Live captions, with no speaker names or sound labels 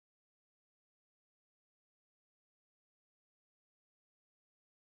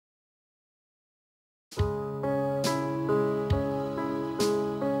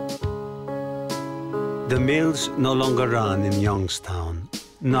The mills no longer run in Youngstown.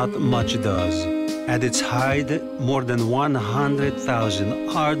 Not much does. At its height, more than 100,000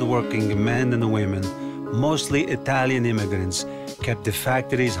 hard-working men and women, mostly Italian immigrants, kept the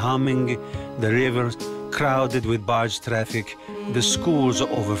factories humming, the rivers crowded with barge traffic, the schools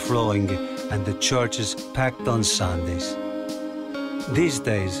overflowing, and the churches packed on Sundays. These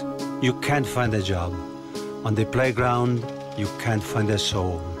days, you can't find a job. On the playground, you can't find a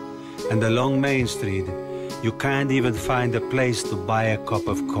soul. And along Main Street, you can't even find a place to buy a cup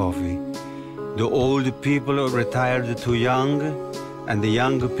of coffee. The old people retired too young, and the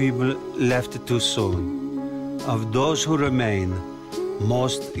young people left too soon. Of those who remain,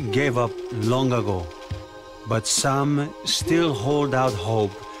 most gave up long ago, but some still hold out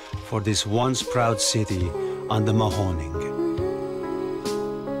hope for this once proud city on the Mahoning.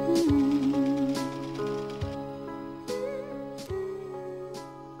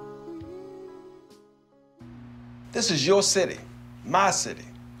 This is your city, my city,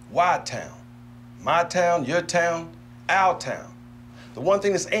 Y-Town. My town, your town, our town. The one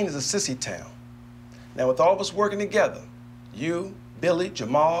thing this ain't is a sissy town. Now with all of us working together, you, Billy,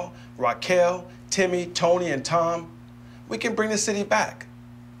 Jamal, Raquel, Timmy, Tony, and Tom, we can bring the city back.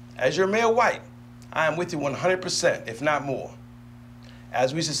 As your Mayor White, I am with you 100%, if not more.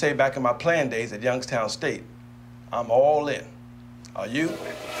 As we used to say back in my playing days at Youngstown State, I'm all in. Are you?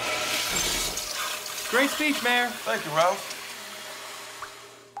 Great speech, Mayor. Thank you, Ralph.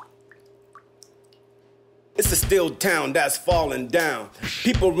 It's a still town that's falling down.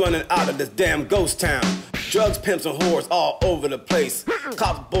 People running out of this damn ghost town. Drugs, pimps, and whores all over the place.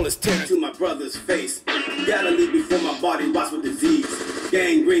 Cops, bullets tear to my brother's face. Gotta leave before my body rots with disease.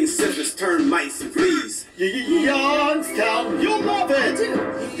 Gangrene, syphilis, turn mice and fleas. Youngstown, you love it.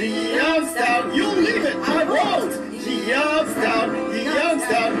 Youngstown, you leave it. I won't. Youngstown,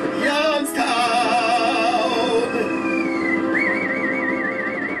 Youngstown, Youngstown.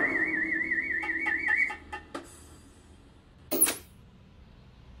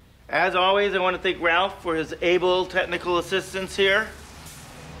 As always, I want to thank Ralph for his able technical assistance here.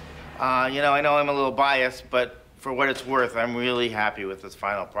 You know, I know I'm a little biased, but for what it's worth, I'm really happy with this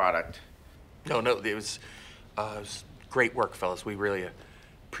final product. No, it was great work, fellas. We really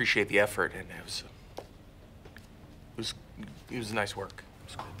appreciate the effort, and it was nice work. It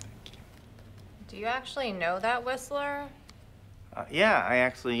was good. Thank you. Do you actually know that Whistler? Yeah, I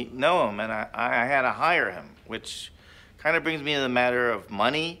actually know him, and I had to hire him, which kind of brings me to the matter of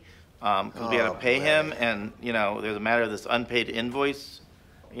money, because we had to pay him, and, you know, there's a matter of this unpaid invoice.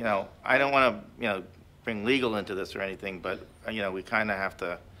 You know, I don't want to, you know, bring legal into this or anything, but, you know, we kind of have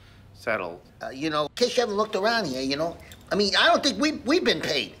to settle. You know, in case you haven't looked around here, you know, I mean, I don't think we've been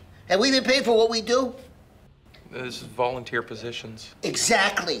paid. Have we been paid for what we do? This is volunteer positions.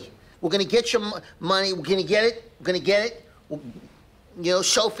 Exactly. We're gonna get your money. We're gonna get it. We're gonna get it. You know,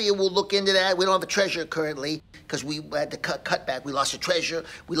 Sophia will look into that. We don't have a treasurer currently because we had to cut back. We lost the treasurer.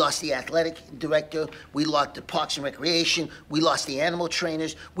 We lost the athletic director. We lost the Parks and Recreation. We lost the animal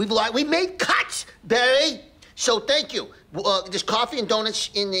trainers. We made cuts, Barry. So thank you. There's coffee and donuts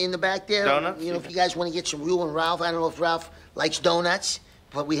in the back there. Donuts? You know, if you guys want to get some Rue and Ralph. I don't know if Ralph likes donuts,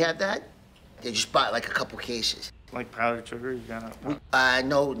 but we have that. They just bought like a couple cases. Like powdered sugar? You got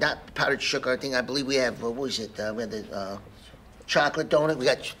no, not powdered sugar. I believe we have, what was it? We had the chocolate donut. We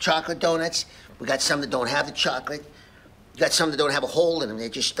got chocolate donuts. We got some that don't have the chocolate. We got some that don't have a hole in them. They're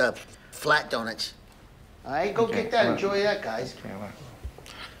just flat donuts. All right, go get that. Enjoy that, guys.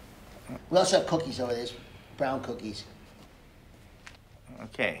 We also have cookies over there. Brown cookies.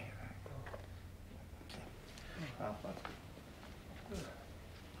 Okay.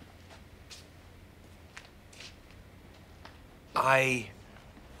 I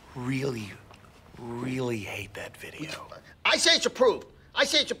really, really hate that video. I say it's approved. I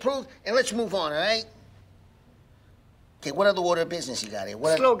say it's approved, and let's move on, all right? Okay, what other order of business you got here?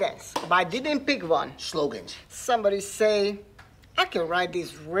 What Slogans, but I didn't pick one. Slogans. Somebody say, I can write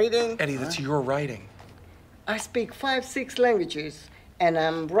this reading. Eddie, that's your writing. I speak 5, 6 languages, and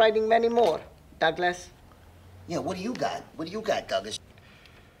I'm writing many more. Douglas? Yeah, what do you got? What do you got, Douglas?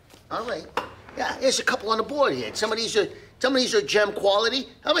 All right. Yeah, there's a couple on the board here. Some of these are gem quality.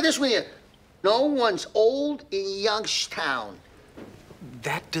 How about this one here? No one's old in Youngstown.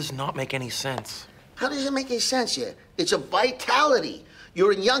 That does not make any sense. How does it make any sense here? It's a vitality.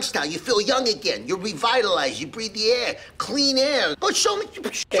 You're in Youngstown. You feel young again. You revitalize. You breathe the air, clean air. Go show me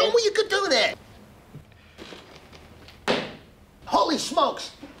what you could do there. Holy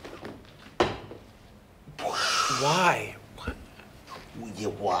smokes! Why? Yeah,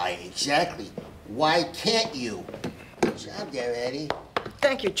 why exactly? Why can't you? Good job there, Eddie.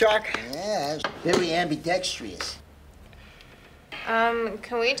 Thank you, Chuck. Yeah, very ambidextrous.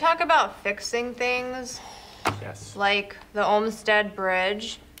 Can we talk about fixing things? Yes. Like the Olmsted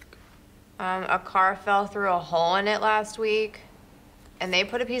Bridge. A car fell through a hole in it last week, and they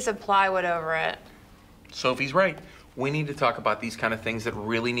put a piece of plywood over it. Sophie's right. We need to talk about these kind of things that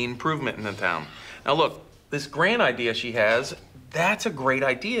really need improvement in the town. Now look, this grant idea she has, that's a great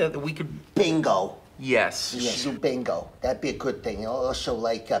idea that we could... Bingo. Yes. Yes, bingo. That'd be a good thing. Also,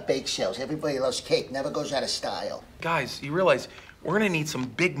 like bake sales. Everybody loves cake. Never goes out of style. Guys, you realize we're gonna need some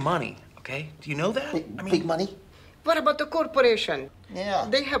big money, okay? Do you know that? Big money? What about the corporation? Yeah.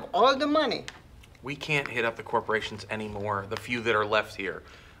 They have all the money. We can't hit up the corporations anymore, the few that are left here.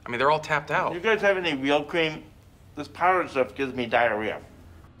 I mean, they're all tapped out. You guys have any real cream? This powdered stuff gives me diarrhea.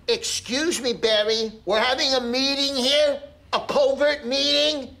 Excuse me, Barry. We're having a meeting here? A covert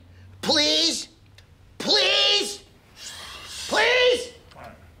meeting? Please? Please? Please?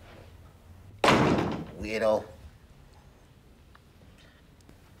 Weirdo.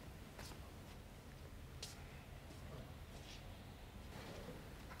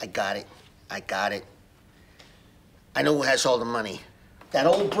 I got it. I know who has all the money. That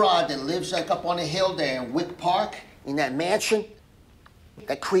old broad that lives like up on the hill there in Wick Park, in that mansion,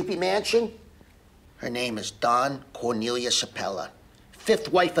 that creepy mansion. Her name is Don Cornelia Sapella,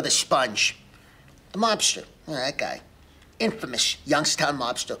 fifth wife of the Sponge. The mobster, that guy. Infamous Youngstown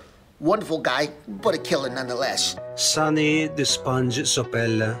mobster. Wonderful guy, but a killer nonetheless. Sonny the Sponge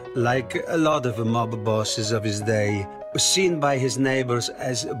Sapella, like a lot of mob bosses of his day, was seen by his neighbors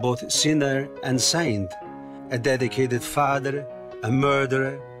as both sinner and saint, a dedicated father, a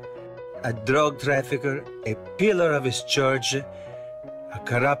murderer, a drug trafficker, a pillar of his church, a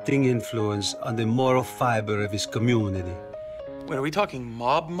corrupting influence on the moral fiber of his community. Wait, are we talking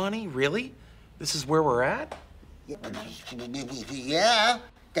mob money? Really? This is where we're at? Yeah,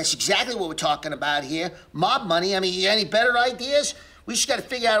 that's exactly what we're talking about here. Mob money. I mean, you got any better ideas? We just got to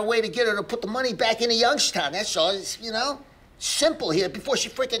figure out a way to get her to put the money back into Youngstown. That's all. It's, simple here before she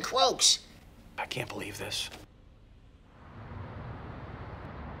freaking croaks. I can't believe this.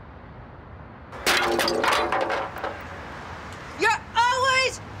 You're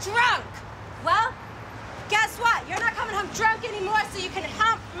always drunk. Well, guess what? You're not coming home drunk anymore, so you can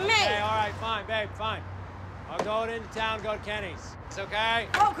hump me. Okay, all right, fine, babe, fine. I'll go into town, go to Kenny's. It's okay?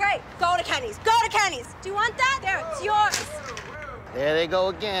 Oh, great. Go to Kenny's. Go to Kenny's. Do you want that? There, it's yours. There they go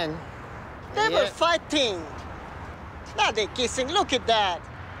again. They were fighting. Now they're kissing. Look at that.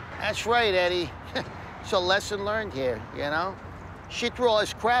 That's right, Eddie. It's a lesson learned here, She threw all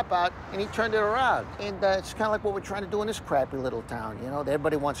his crap out, and he turned it around. And it's kind of like what we're trying to do in this crappy little town,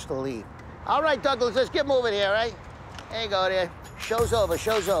 Everybody wants to leave. All right, Douglas, let's get moving here, right? There you go, there. Show's over,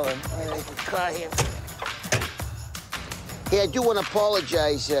 show's over. Car here. Hey, I do want to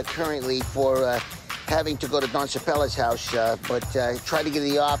apologize currently for having to go to Don Sapella's house, but tried to get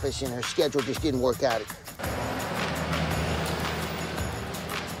to the office, and her schedule just didn't work out.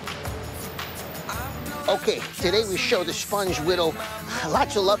 Okay, today we show the Sponge widow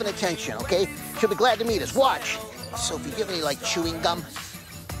lots of love and attention, okay? She'll be glad to meet us. Watch. So if you give me, like, chewing gum.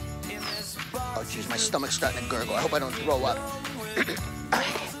 Oh, geez, my stomach's starting to gurgle. I hope I don't throw up.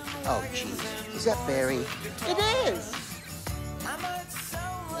 Oh, geez. Is that Barry? It is.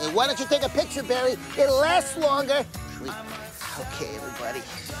 Hey, why don't you take a picture, Barry? It'll last longer. Okay, everybody.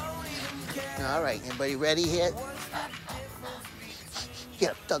 All right, everybody ready here?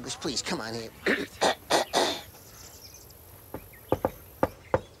 Get up, Douglas, please. Come on here.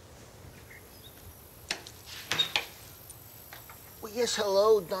 Well, yes,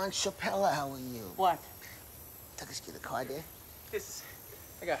 hello, Don Sapella. How are you? What? Douglas, get the card there.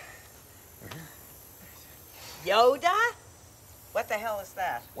 I got Yoda? What the hell is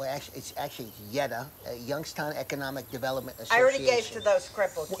that? Well, actually, it's YEDA, Youngstown Economic Development I Association. already gave to those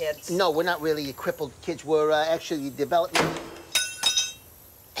crippled kids. No, we're not really crippled kids. We're actually development.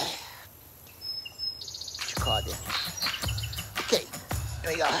 Put your card there. Okay,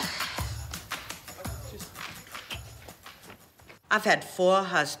 there you go. I've had 4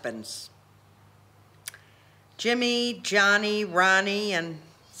 husbands. Jimmy, Johnny, Ronnie, and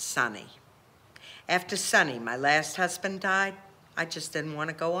Sonny. After Sonny, my last husband, died, I just didn't want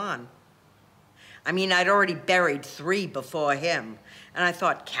to go on. I mean, I'd already buried 3 before him, and I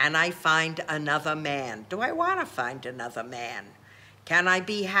thought, can I find another man? Do I want to find another man? Can I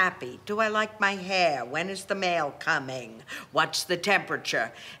be happy? Do I like my hair? When is the mail coming? What's the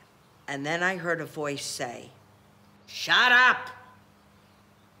temperature? And then I heard a voice say, "Shut up!"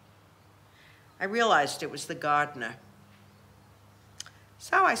 I realized it was the gardener.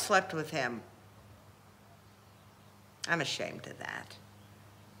 So I slept with him. I'm ashamed of that.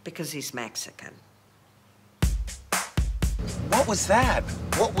 Because he's Mexican. What was that?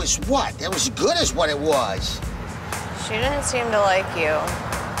 What was what? That was as good as what it was. She didn't seem to like you.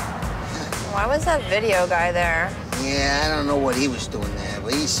 Why was that video guy there? Yeah, I don't know what he was doing there,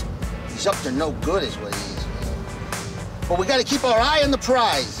 but he's up to no good is what he is. But we got to keep our eye on the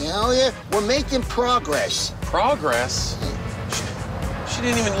prize, you know? Yeah, we're making progress. Progress? She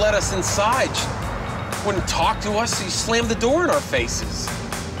didn't even let us inside. She wouldn't talk to us. She slammed the door in our faces.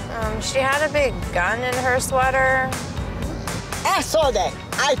 She had a big gun in her sweater. I saw that.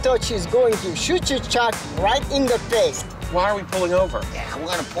 I thought she was going to shoot your Chuck right in the face. Why are we pulling over? Yeah, we're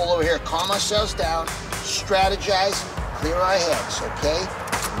gonna pull over here, calm ourselves down, strategize, clear our heads, okay?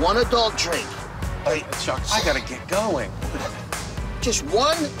 One adult drink. Hey, Chuck, I gotta get going. Just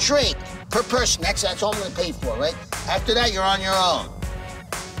one drink per person. That's all I'm gonna pay for, right? After that, you're on your own.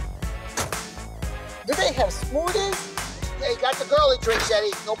 Do they have smoothies? Yeah, you got the girly drinks,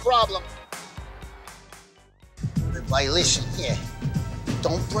 Eddie. No problem. Everybody, listen here.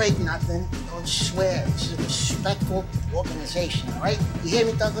 Don't break nothing. Don't swear. This is a respectful organization, all right? You hear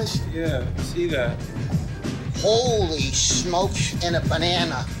me, Douglas? Yeah, I see that. Holy smokes and a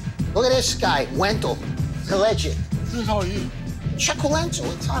banana. Look at this guy, Wendell, the legend. Who the hell are you? Chuck Walenzo,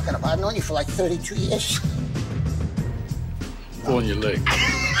 what are you talking about? I've known you for like 32 years. Pulling your leg.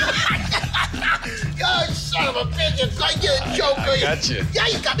 Oh, son of a bitch, you're a joker. I got you. Yeah,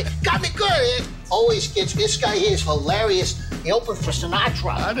 you got me good. Always gets, this guy here is hilarious. He opened for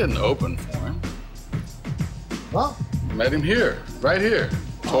Sinatra. I didn't open for him. Well? Met him here, right here.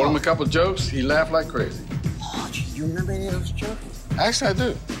 Told him a couple jokes, he laughed like crazy. Oh, gee, you remember any of those jokes? Actually, I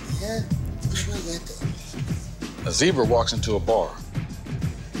do. Yeah? Which one you got there? A zebra walks into a bar,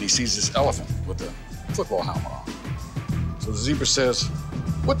 and he sees this elephant with a football helmet on. So the zebra says,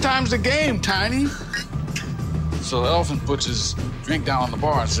 "What time's the game, Tiny?" So the elephant puts his drink down on the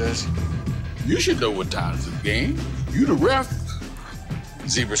bar and says, "You should know what time's the game. You the ref."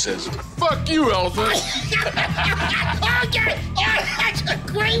 Zebra says, "Fuck you, elephant." Okay, that's a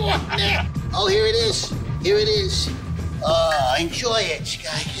great one there. Oh, here it is. Here it is. Enjoy it,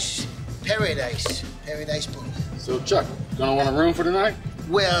 guys. Paradise. Paradise booty. So, Chuck, gonna want a room for tonight?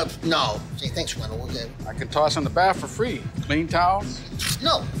 Well, no. Say, thanks, Wendell. We're good. I can toss in the bath for free. Clean towels.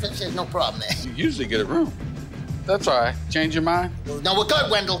 No, there's no problem there. You usually get a room. That's all right. Change your mind? No, we're good,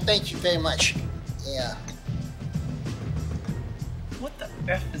 Wendell. Thank you very much. Yeah. What the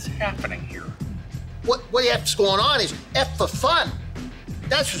F is happening here? What F's going on is F for fun.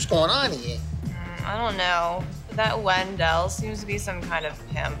 That's what's going on here. I don't know. That Wendell seems to be some kind of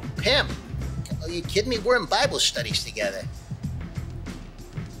pimp. Pimp? Are you kidding me? We're in Bible studies together.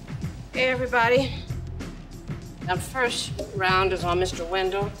 Hey, everybody. Now, first round is on Mr.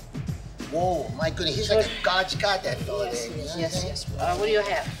 Wendell. Whoa, my goodness. He's like God's got that fella Yes, there. yes. What do you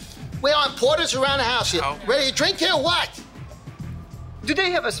have? We're on porters around the house here. Oh. Ready to drink here or what? Do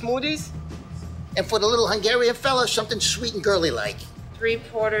they have a smoothies? And for the little Hungarian fella, something sweet and girly like. 3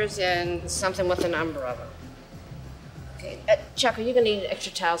 porters and something with an umbrella. Okay, Chuck, are you gonna need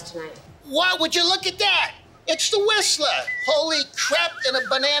extra towels tonight? What? Would you look at that? It's the Whistler. Holy crap, and a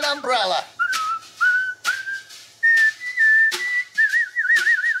banana umbrella.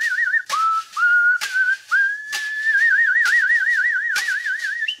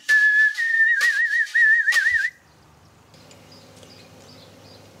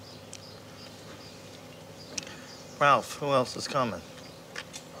 Ralph, who else is coming?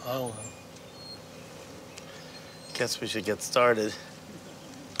 Oh. Guess we should get started.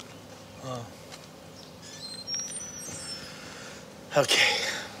 Okay.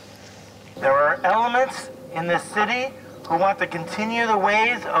 There are elements in this city who want to continue the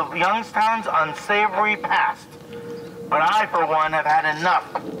ways of Youngstown's unsavory past. But I, for one, have had enough.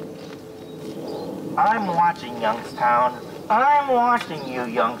 I'm watching Youngstown. I'm watching you,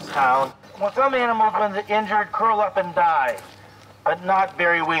 Youngstown. When some animals, when they're injured, curl up and die. But not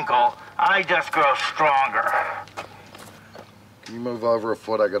Barry Winkle. I just grow stronger. Can you move over a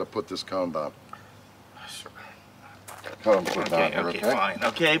foot? I gotta put this cone down. Sure. Cone put down here, Okay, fine.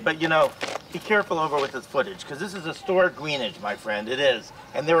 Okay, but you know, be careful over with this footage, because this is historic greenage, my friend. It is.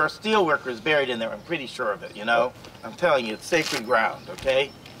 And there are steel workers buried in there. I'm pretty sure of it, you know? I'm telling you, it's sacred ground,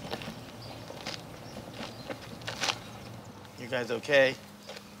 okay? You guys okay?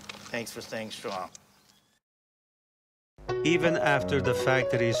 Thanks for staying strong. Even after the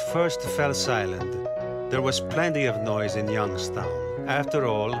factories first fell silent, there was plenty of noise in Youngstown. After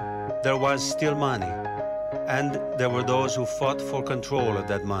all, there was still money, and there were those who fought for control of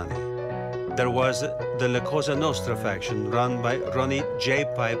that money. There was the La Cosa Nostra faction run by Ronnie J.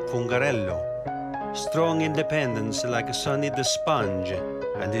 Pipe Fungarello, strong independents like Sonny the Sponge,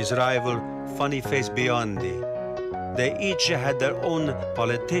 and his rival, Funny-Face Biondi. They each had their own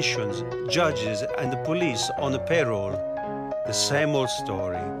politicians, judges, and police on the payroll. The same old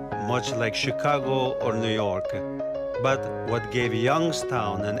story, much like Chicago or New York. But what gave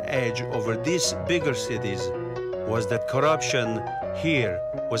Youngstown an edge over these bigger cities was that corruption here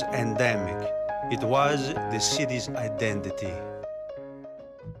was endemic. It was the city's identity.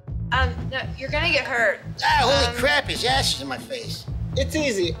 No, you're gonna get hurt. Ah, holy crap, his ass is in my face. It's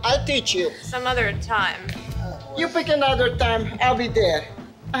easy. I'll teach you. Some other time. You pick another time. I'll be there.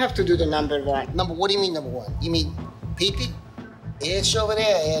 I have to do the number one. What do you mean number one? You mean pee-pee? It's over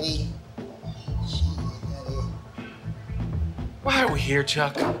there, Eddie. Why are we here,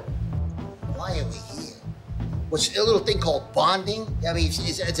 Chuck? Why are we here? What's a little thing called bonding? I mean,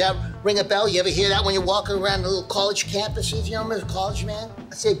 does that ring a bell? You ever hear that when you're walking around the little college campuses? You know, I'm a college man.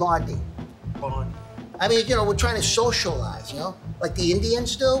 I say bonding. Bond. I mean, you know, we're trying to socialize, you know, like the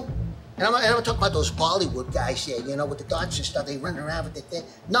Indians do. And I'm not talking about those Bollywood guys there, you know, with the dots and stuff. They run around with the thing.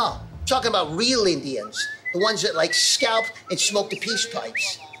 No, I'm talking about real Indians. The ones that, like, scalp and smoke the peace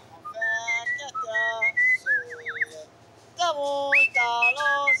pipes.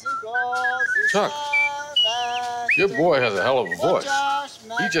 Chuck, your boy has a hell of a voice.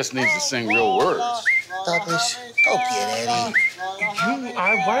 He just needs to sing real words. Douglas, go get Eddie.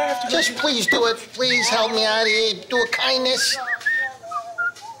 Why do I have to... Just please do it. Please help me out here. Do a kindness.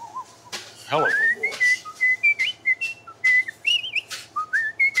 Hell of a voice.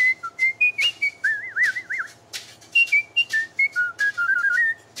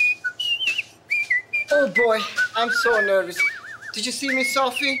 Oh boy, I'm so nervous. Did you see me,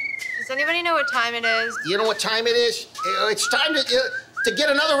 Sophie? Does anybody know what time it is? You know what time it is? It's time to get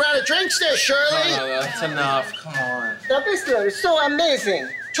another round of drinks there, Shirley. No, that's enough. Come on. The Whistler is so amazing.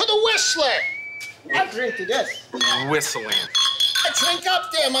 To the Whistler. I'll drink to this. Whistling. A drink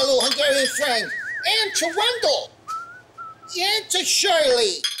up there, my little Hungarian friend. And to Wendell. And to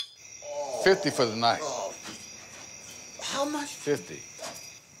Shirley. 50 for the night. How much? 50.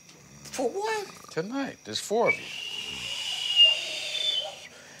 For what? Tonight. There's 4 of you.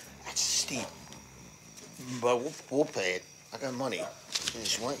 That's steep. But we'll pay it. I got money.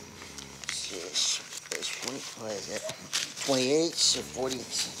 There's one. There's 20. What is it? 28, so 40.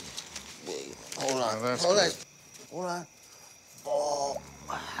 Hold on. Hold on. Hold on. Oh.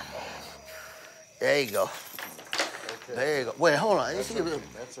 There you go. Okay. There you go. Wait, hold on.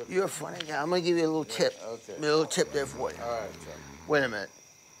 You're a funny guy. I'm going to give you a little tip. Okay. A little tip there for you. All right. Wait a minute.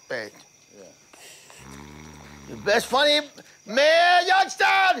 Wait. Yeah. The best funny man,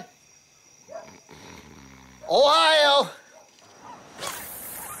 Youngstown! Ohio!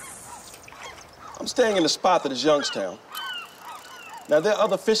 I'm staying in a spot that is Youngstown. Now, there are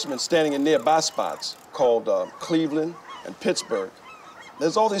other fishermen standing in nearby spots called Cleveland and Pittsburgh.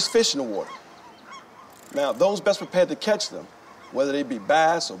 There's all these fish in the water. Now, those best prepared to catch them, whether they be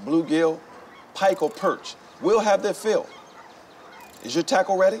bass or bluegill, pike or perch, will have their fill. Is your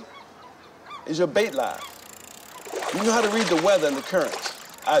tackle ready? Is your bait live? You know how to read the weather and the currents.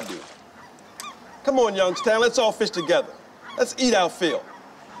 I do. Come on, Youngstown, let's all fish together. Let's eat our fill.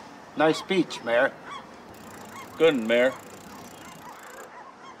 Nice speech, Mayor. Good, Mayor.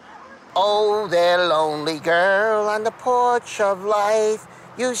 Oh, there lonely girl on the porch of life.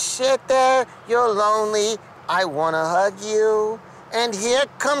 You sit there, you're lonely, I wanna hug you. And here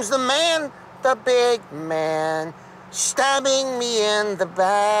comes the man, the big man, stabbing me in the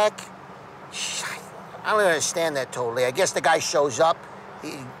back. I don't understand that totally. I guess the guy shows up.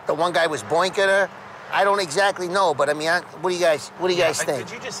 The one guy was boinking her. I don't exactly know, but I mean, what do you guys think?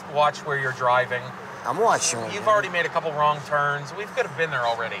 Could you just watch where you're driving? I'm watching. You've already made a couple wrong turns. We could have been there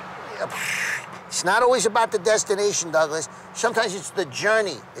already. It's not always about the destination, Douglas. Sometimes it's the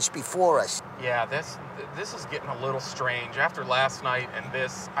journey that's before us. Yeah, this is getting a little strange. After last night and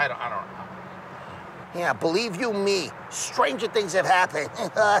this, I don't know. Yeah, believe you me, stranger things have happened.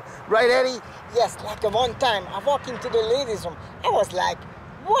 Right, Eddie? Yes, like the one time I walked into the ladies' room. I was like,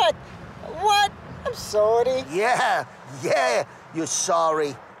 what? What? I'm sorry. Yeah, you're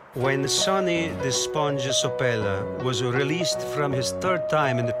sorry. When Sonny the Sponge Sopella was released from his 3rd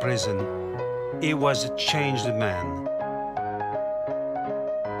time in the prison, he was a changed man.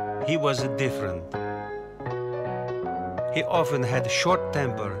 He was different. He often had short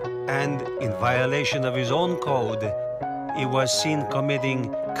temper, and in violation of his own code, he was seen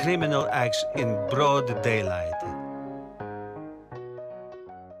committing criminal acts in broad daylight.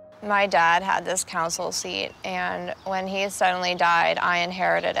 My dad had this council seat, and when he suddenly died, I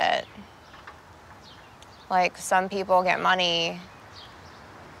inherited it. Like some people get money,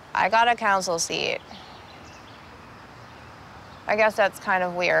 I got a council seat. I guess that's kind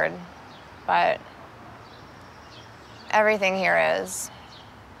of weird, but everything here is.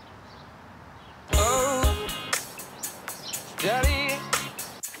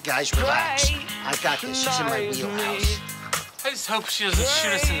 Guys, relax. I got this. It's in my wheelhouse. I just hope she doesn't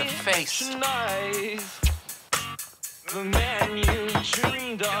shoot us in the face. The man you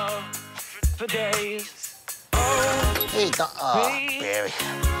dreamed of for days. Hey, Barry.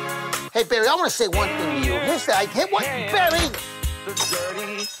 Hey, Barry, I want to say one thing to you. Here's the idea. What, Barry? The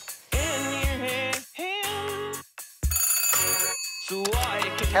dirty in your hand. So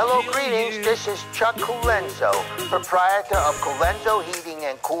Hello, greetings. This is Chuck Colenso, proprietor of Colenso Heating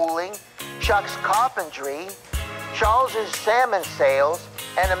and Cooling, Chuck's Carpentry, Charles's Salmon Sales,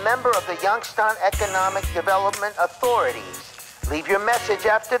 and a member of the Youngstown Economic Development Authorities. Leave your message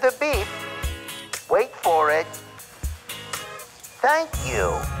after the beep. Wait for it. Thank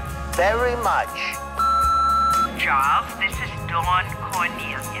you very much. Charles, this is Dawn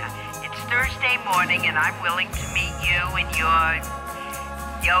Cornelia. It's Thursday morning and I'm willing to meet you in your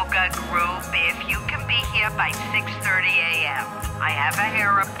yoga group if you can be here by 6:30 a.m. I have a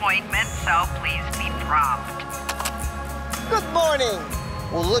hair appointment, so please be prompt. Good morning.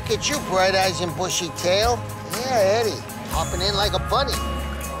 Well, look at you, bright eyes and bushy tail. Yeah, Eddie, hopping in like a bunny.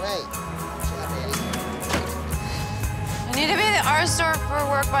 All right. I need to be at the art store for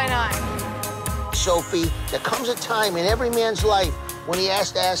work by 9. Sophie, there comes a time in every man's life when he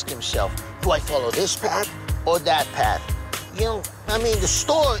has to ask himself, do I follow this path or that path? You know, I mean, the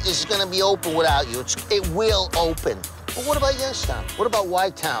store is going to be open without you. It will open. But what about Youngstown? What about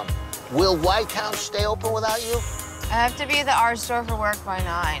Whitetown? Will Whitetown stay open without you? I have to be at the art store for work by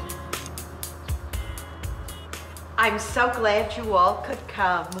 9. I'm so glad you all could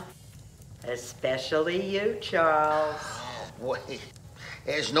come. Especially you, Charles. Oh, boy.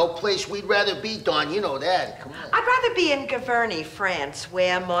 There's no place we'd rather be, Dawn. You know that. Come on. I'd rather be in Giverny, France,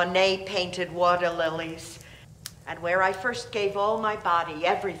 where Monet painted water lilies, and where I first gave all my body,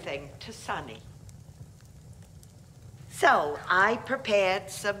 everything, to Sonny. So I prepared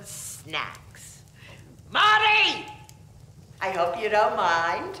some snacks. Marty! I hope you don't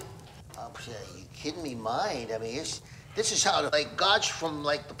mind. You kidding me? Mind? I mean, this is how, like, gods from,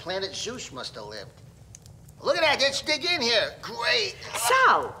 like, the planet Zeus must have lived. Look at that. Let's dig in here. Great.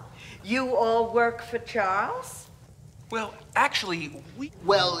 So, you all work for Charles? Well, actually, we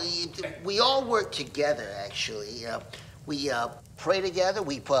all work together, actually. We pray together,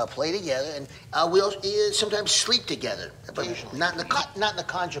 we play together, and we also, sometimes sleep together. But not in the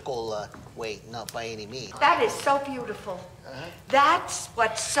conjugal way, not by any means. That is so beautiful. That's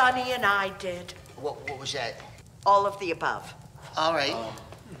what Sonny and I did. What was that? All of the above. All right.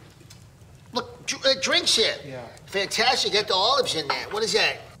 Look, drinks here. Yeah. Fantastic. Got the olives in there. What is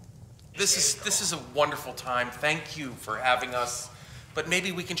that? This is a wonderful time. Thank you for having us. But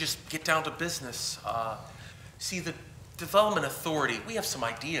maybe we can just get down to business. See, the Development Authority, we have some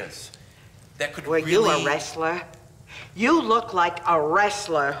ideas that could really... Were you a wrestler? You look like a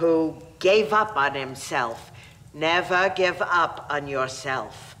wrestler who gave up on himself. Never give up on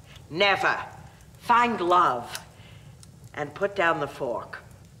yourself. Never. Find love and put down the fork.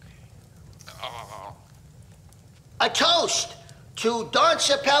 A toast to Don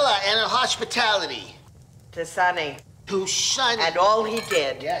Sapella and her hospitality. To Sonny. To Sonny. And all he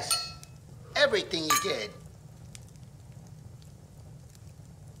did. Yes. Everything he did.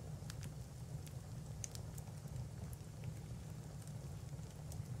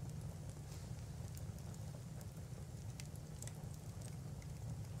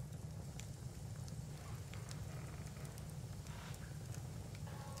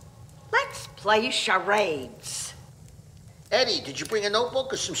 Let's play charades. Eddie, did you bring a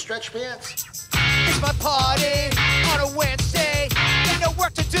notebook or some stretch pants? It's my party on a Wednesday. Ain't no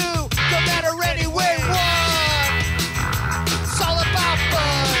work to do, no matter anyway. What? It's all about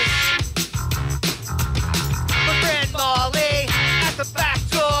buzz. My friend Molly at the back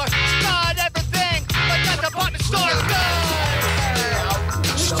door. Not everything, but that's a department store good.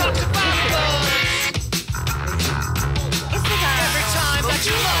 She talks about buzz. Every time that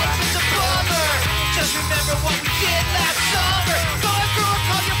you like, it's a bummer. Just remember what we did last summer. Going through and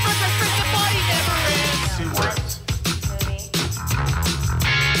call your friends and freaking body never ends.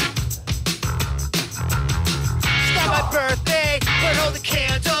 It's not my birthday, but hold the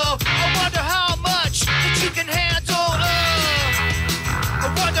candle. I wonder how much that you can handle. I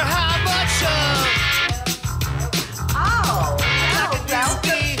wonder how much like a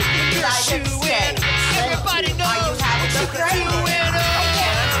newbie when you're shooing. Everybody knows what you're doing.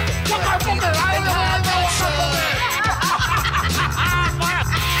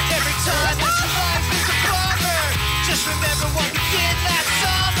 Every time that your life is a bummer, just remember what we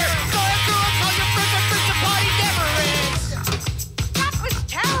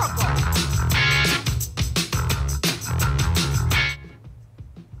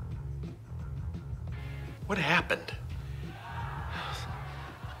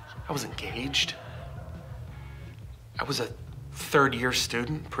engaged. I was a third-year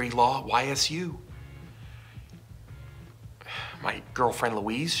student, pre-law, YSU. My girlfriend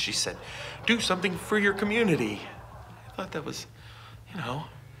Louise, she said, do something for your community. I thought that was, you know.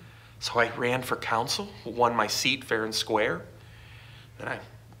 So I ran for council, won my seat fair and square. Then I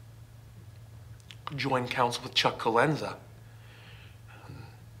joined council with Chuck Colenza.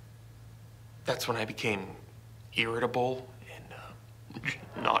 That's when I became irritable and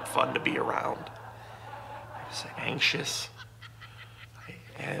not fun to be around. I was anxious.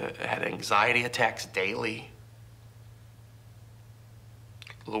 I had anxiety attacks daily.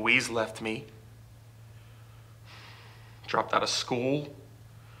 Louise left me. Dropped out of school.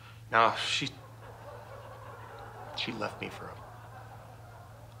 Now she left me for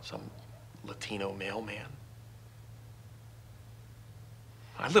some Latino mailman.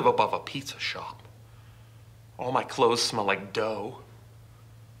 I live above a pizza shop. All my clothes smell like dough.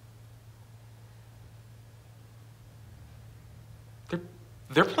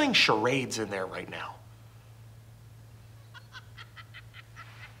 They're playing charades in there right now.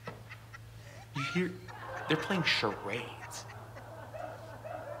 You hear? They're playing charades.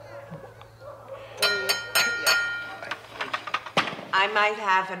 I might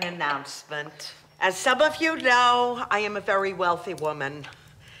have an announcement. As some of you know, I am a very wealthy woman.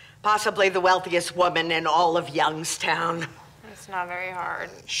 Possibly the wealthiest woman in all of Youngstown. It's not very hard.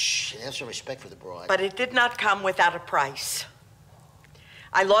 Shh, have some respect for the bride. But it did not come without a price.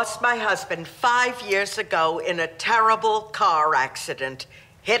 I lost my husband 5 years ago in a terrible car accident.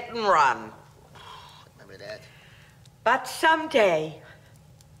 Hit and run. Remember that? But someday,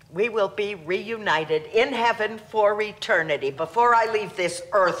 we will be reunited in heaven for eternity. Before I leave this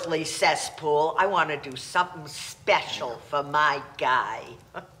earthly cesspool, I want to do something special for my guy.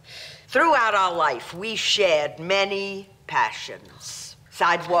 Throughout our life, we shared many passions.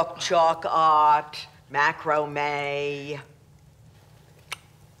 Sidewalk chalk art, macrame,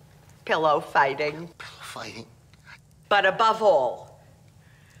 pillow fighting. Pillow fighting? But above all,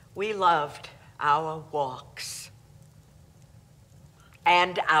 we loved our walks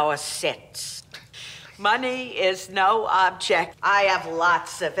and our sits. Money is no object. I have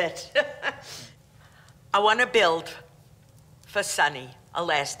lots of it. I want to build for Sonny a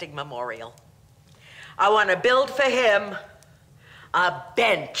lasting memorial. I want to build for him a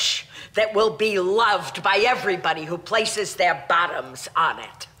bench that will be loved by everybody who places their bottoms on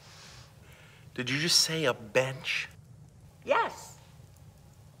it. Did you just say a bench? Yes.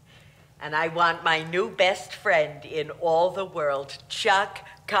 And I want my new best friend in all the world, Chuck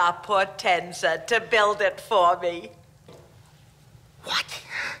Carportenza, to build it for me. What?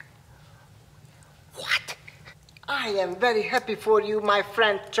 I am very happy for you, my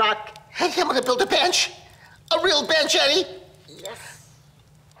friend Chuck. Hey, I'm gonna build a bench. A real bench, Eddie. Yes.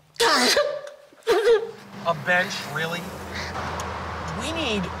 A bench, really? We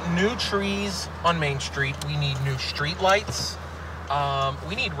need new trees on Main Street. We need new street lights.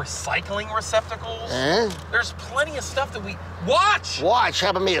 We need recycling receptacles. There's plenty of stuff that we... Watch! Watch? How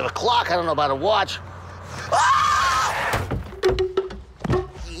about me? A clock? I don't know about a watch. Ah!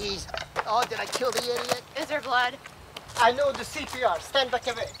 Jeez. Oh, did I kill the idiot? Is there blood? I know the CPR. Stand back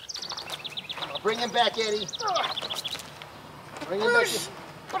away. Bring him back, Eddie. Bring him back.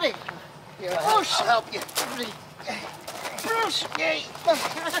 Bring. Here, I'll help you. Bruce. Yay.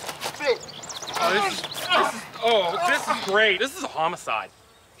 This is great. This is a homicide.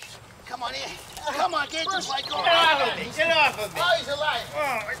 Come on in. Come on, get this light going. Get off of me. Get off of me. Oh, he's alive.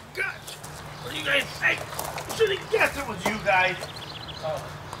 Oh, my gosh. What do you guys think? Should have guessed it was you guys. Oh,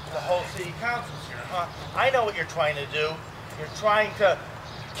 the whole city council's here, huh? I know what you're trying to do. You're trying to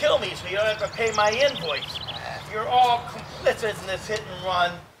kill me so you don't have to pay my invoice. You're all complicit in this hit and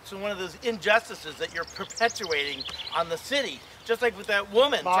run. It's one of those injustices that you're perpetuating on the city. Just like with that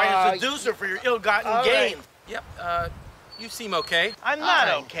woman trying to seduce her for your ill-gotten gain. Yep, you seem okay. I'm not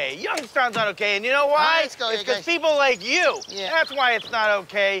okay. Youngstown's not okay, and you know why? It's because people like you. Yeah. That's why it's not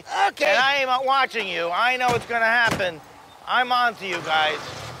okay. Okay. And I ain't watching you. I know it's gonna happen. I'm on to you guys.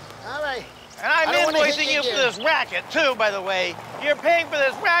 All right. And I'm invoicing you for this racket, too, by the way. You're paying for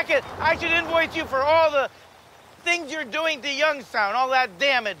this racket. I should invoice you for all the things you're doing to Youngstown, all that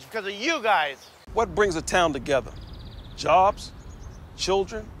damage because of you guys. What brings a town together? Jobs,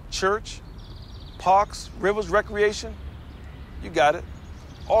 children, church, parks, rivers, recreation? You got it.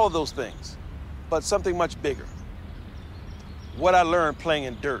 All of those things. But something much bigger. What I learned playing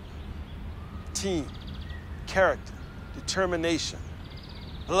in dirt. Team, character, determination,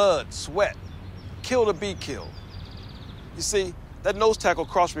 blood, sweat, kill to be killed. You see, that nose tackle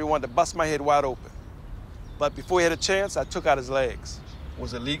crossed me wanted to bust my head wide open. But before he had a chance, I took out his legs.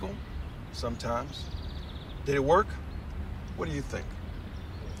 Was it legal? Sometimes. Did it work? What do you think?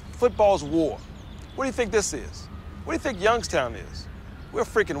 Football's war. What do you think this is? What do you think Youngstown is? We're a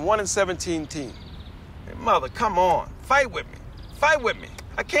freaking 1-17 team. Hey, mother, come on. Fight with me. Fight with me.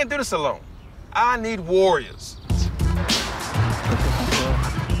 I can't do this alone. I need warriors.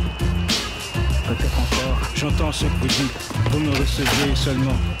 J'entends ce que vous dites, vous me recevez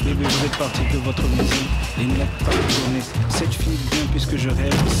seulement. Bébé, vous êtes parti de votre maison et n'êtes pas retourné. Cette fille bien puisque je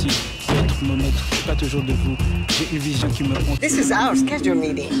rêve ici. Être mon maître, pas toujours de vous. J'ai une vision qui me compte. This is our schedule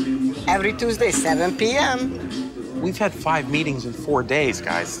meeting. Every Tuesday, 7 p.m. We've had 5 meetings in 4 days,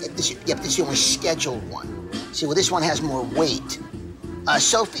 guys. Yep, this is the only scheduled one. See, well, this one has more weight.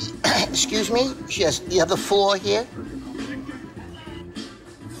 Sophie, excuse me, you have the floor here?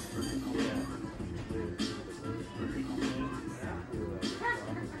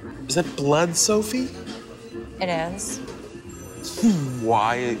 Is that blood, Sophie? It is.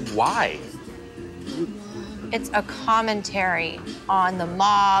 Why? Why? It's a commentary on the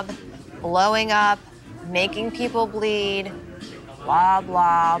mob blowing up, making people bleed, blah,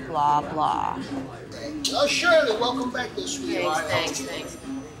 blah, blah, blah. Oh, Shirley, welcome back this week. Thanks.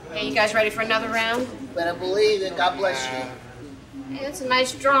 Hey, you guys ready for another round? Better believe it. God bless you. Hey, that's a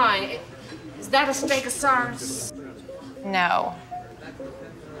nice drawing. Is that a stegosaurus? No.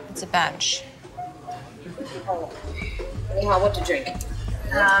 It's a bench. Anyhow, what to drink?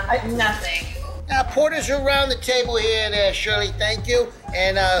 Nothing. Porters around the table here there, Shirley, thank you.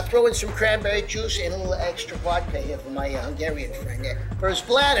 And throw in some cranberry juice and a little extra vodka here for my Hungarian friend there. For his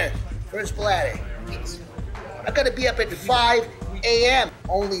bladder. I gotta be up at 5 a.m.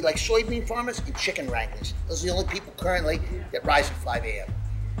 Only like soybean farmers and chicken wranglers. Those are the only people currently that rise at 5 a.m.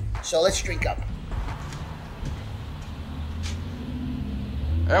 So let's drink up.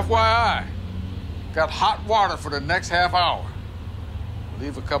 FYI, got hot water for the next half hour.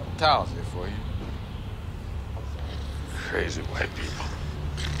 Leave a couple towels here for you. Crazy white people.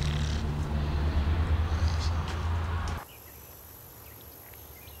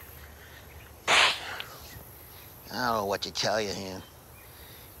 I don't know what to tell you here.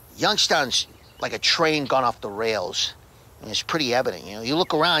 Youngstown's like a train gone off the rails. And it's pretty evident, you know. You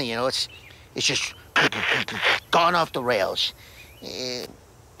look around, you know, it's just gone off the rails.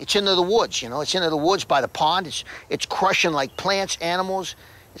 It's into the woods, you know. It's into the woods by the pond. It's crushing like plants, animals.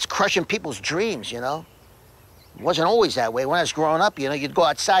 It's crushing people's dreams, you know. It wasn't always that way. When I was growing up, you know, you'd go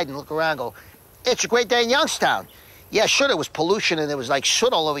outside and look around and go, it's a great day in Youngstown. Yeah, sure, there was pollution and there was like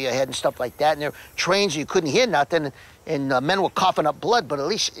soot all over your head and stuff like that. And there were trains, you couldn't hear nothing. And men were coughing up blood, but at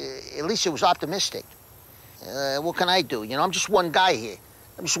least it was optimistic. What can I do? You know, I'm just one guy here.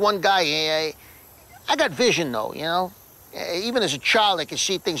 I'm just one guy. I got vision, though, you know. Even as a child, I could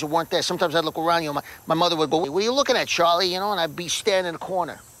see things that weren't there. Sometimes I'd look around, you know, my mother would go, what are you looking at, Charlie? You know, and I'd be standing in the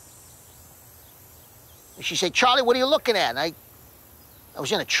corner. And she'd say, Charlie, what are you looking at? And I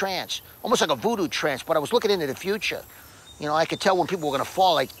was in a trance, almost like a voodoo trance, but I was looking into the future. You know, I could tell when people were going to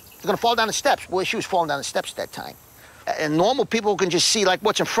fall, like, they're going to fall down the steps. Well, she was falling down the steps at that time. And normal people can just see, like,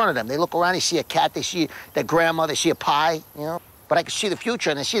 what's in front of them. They look around, they see a cat, they see their grandma, they see a pie, you know. But I could see the future,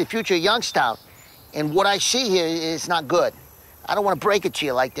 and I see the future of Youngstown. And what I see here is not good. I don't want to break it to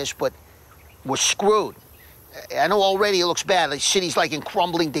you like this, but we're screwed. I know already it looks bad. The city's like in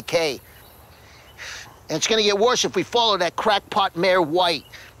crumbling decay. And it's going to get worse if we follow that crackpot Mayor White.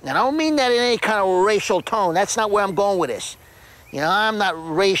 And I don't mean that in any kind of racial tone. That's not where I'm going with this. You know, I'm not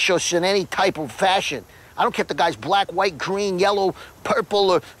racist in any type of fashion. I don't care if the guy's black, white, green, yellow,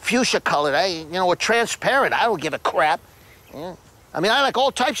 purple, or fuchsia colored, or transparent. I don't give a crap. Yeah. I mean, I like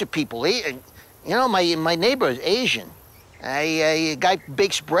all types of people. You know, my neighbor is Asian. A guy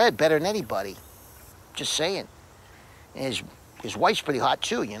bakes bread better than anybody. Just saying. And his wife's pretty hot,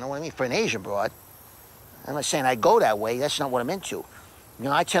 too, you know what I mean, for an Asian broad. I'm not saying I go that way. That's not what I'm into. You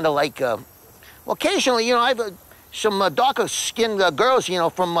know, I tend to like, well, occasionally, you know, I have some darker-skinned girls, you know,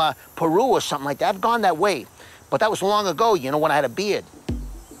 from Peru or something like that. I've gone that way. But that was long ago, you know, when I had a beard.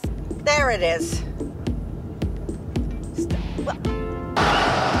 There it is. What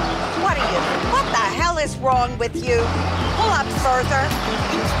the hell is wrong with you? Pull up further.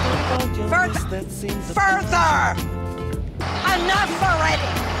 Further! Enough already!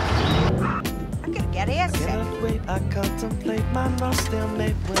 I'm gonna get ass sick.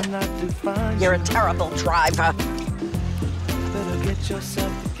 You're a terrible driver.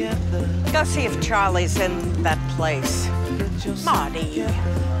 Go see if Charlie's in that place. Marty,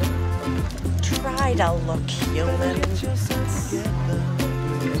 try to look human.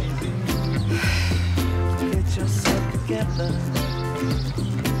 Get yourself together.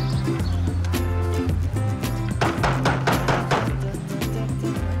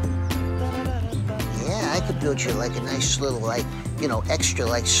 build you like a nice little, like, you know, extra,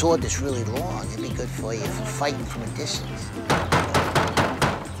 like, sword that's really long. It'd be good for you for fighting from a distance.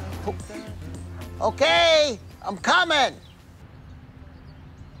 Okay, I'm coming.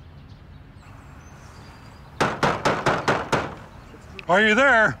 Are you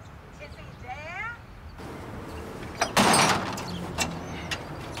there?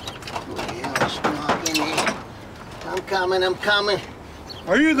 I'm coming.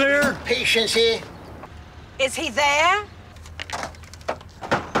 Are you there? Patience here. Is he there?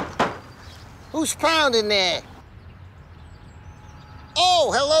 Who's pounding there?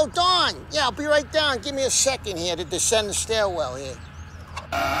 Oh, hello, Dawn. Yeah, I'll be right down. Give me a second here to descend the stairwell here.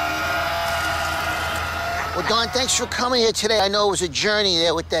 Well, Dawn, thanks for coming here today. I know it was a journey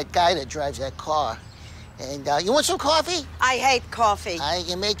there with that guy that drives that car. And you want some coffee? I hate coffee. I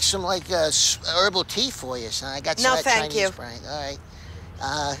can make some, like, herbal tea for you, son. I got some No, thank Chinese you. brand. All right.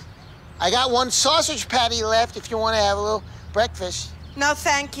 I got one sausage patty left if you want to have a little breakfast. No,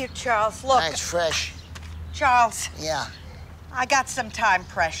 thank you, Charles. Look. It's fresh. Charles. Yeah. I got some time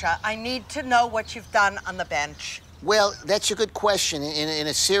pressure. I need to know what you've done on the bench. Well, that's a good question in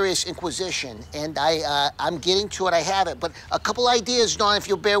a serious inquisition, and I'm getting to it. I have it, but a couple ideas, Dawn, if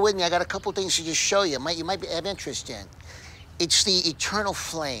you'll bear with me. I got a couple things to just show you. You might have interest in. It's the eternal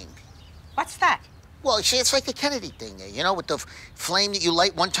flame. What's that? Well, see, it's like the Kennedy thing there, you know, with the flame that you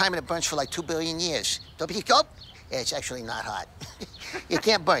light one time and it burns for like 2 billion years. Don't you go? Yeah, it's actually not hot. You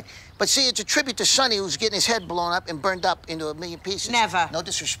can't burn. But see, it's a tribute to Sonny, who's getting his head blown up and burned up into a million pieces. Never. No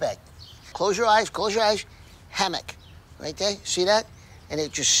disrespect. Close your eyes, close your eyes. Hammock, right there, see that? And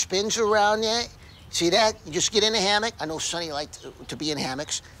it just spins around there. See that? You just get in a hammock. I know Sonny liked to be in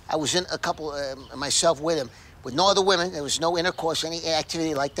hammocks. I was in a couple myself with him, with no other women. There was no intercourse, any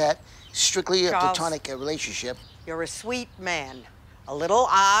activity like that. Strictly a Charles, platonic relationship. You're a sweet man. A little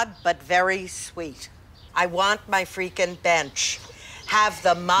odd, but very sweet. I want my freaking bench. Have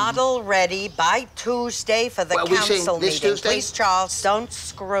the model ready by Tuesday for the council this meeting. Tuesday? Please, Charles, don't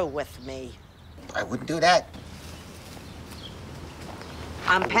screw with me. I wouldn't do that.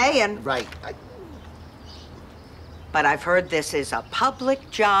 I'm paying. Right. But I've heard this is a public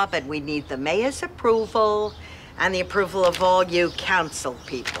job and we need the mayor's approval and the approval of all you council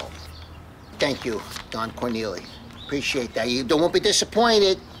people. Thank you, Don Cornelia. Appreciate that. You won't be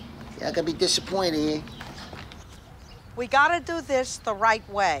disappointed. You're not gonna be disappointed. We gotta do this the right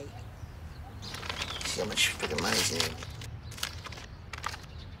way. See how much freaking money's in it.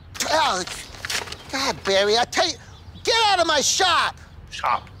 Oh, God, Barry, I tell you, get out of my shop!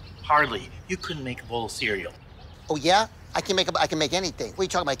 Shop? Hardly. You couldn't make a bowl of cereal. Oh, yeah? I can make anything. What are you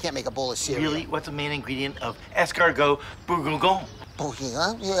talking about? I can't make a bowl of cereal. Really? What's the main ingredient of escargot bourguignon?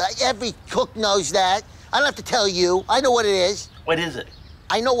 Bourguignon? Yeah, every cook knows that. I don't have to tell you. I know what it is. What is it?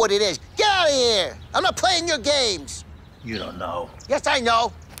 I know what it is. Get out of here! I'm not playing your games. You don't know. Yes, I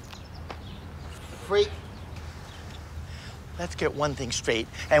know. Freak. Let's get one thing straight,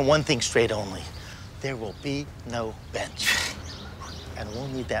 and one thing straight only. There will be no bench. And we'll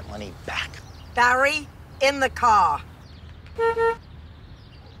need that money back. Barry, in the car.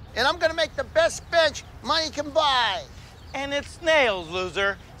 And I'm gonna make the best bench money can buy. And it's snails,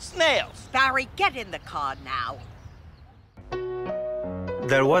 loser. Snails. Barry, get in the car now.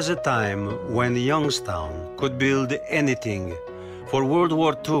 There was a time when Youngstown could build anything. For World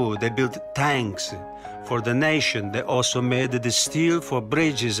War II, they built tanks. For the nation, they also made the steel for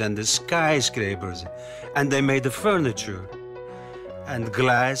bridges and the skyscrapers. And they made the furniture. And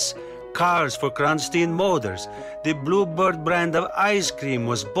glass, cars for Kronstein Motors. The Bluebird brand of ice cream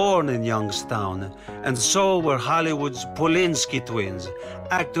was born in Youngstown. And so were Hollywood's Polinsky twins,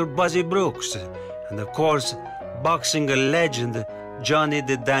 actor Buzzy Brooks, and of course, boxing legend Johnny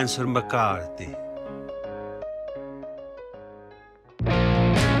the Dancer McCarthy.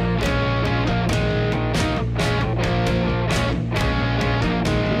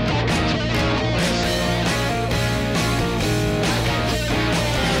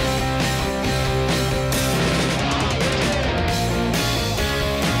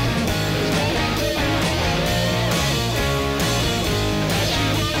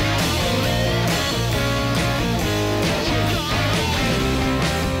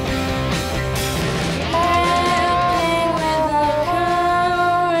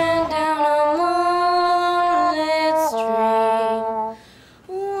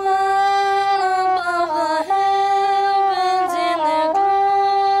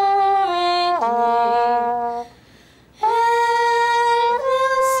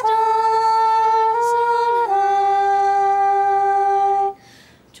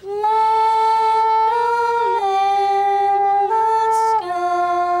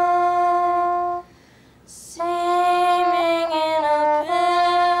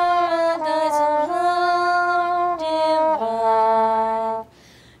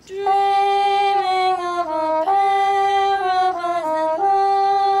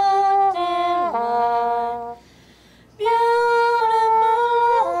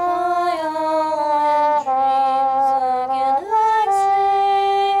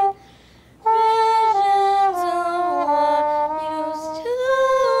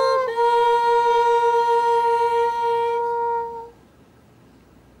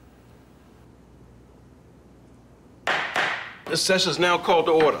 This session is now called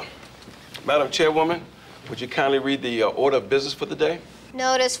to order. Madam Chairwoman, would you kindly read the order of business for the day?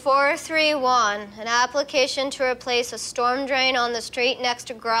 Notice 431, an application to replace a storm drain on the street next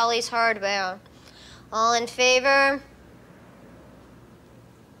to Growley's Hardware. All in favor?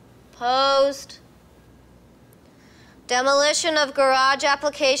 Opposed? Demolition of garage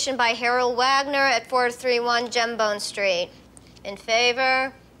application by Harold Wagner at 431 Gembone Street. In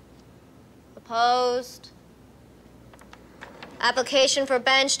favor? Opposed? Application for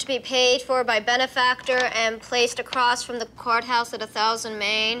bench to be paid for by benefactor and placed across from the courthouse at 1000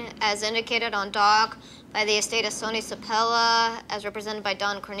 Main, as indicated on doc by the estate of Sonny Sapella, as represented by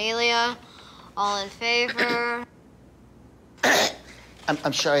Don Cornelia. All in favor?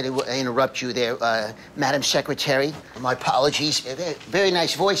 I'm sorry to interrupt you there, Madam Secretary. My apologies. Very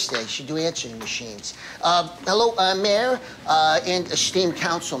nice voice there. You should do answering machines. Hello, Mayor and esteemed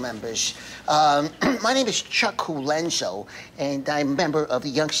council members. My name is Chuck Hulenzo, and I'm a member of the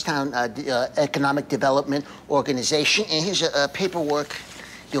Youngstown Economic Development Organization. And here's a paperwork.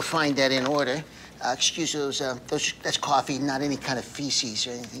 You'll find that in order. Excuse those, that's coffee, not any kind of feces or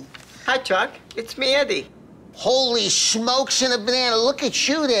anything. Hi, Chuck. It's me, Eddie. Holy smokes and a banana. Look at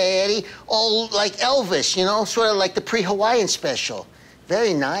you there, Eddie. All like Elvis, you know, sort of like the pre-Hawaiian special.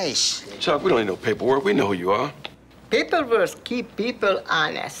 Very nice. Chuck, we don't need no paperwork. We know who you are. Paperwork keep people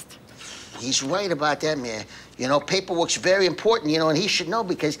honest. He's right about that, man. You know, paperwork's very important, you know, and he should know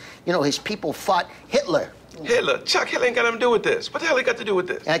because, you know, his people fought Hitler. Hitler? Chuck, Hitler ain't got nothing to do with this. What the hell he got to do with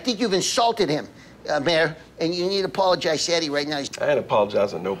this? And I think you've insulted him, Mayor, and you need to apologize to Eddie right now. I ain't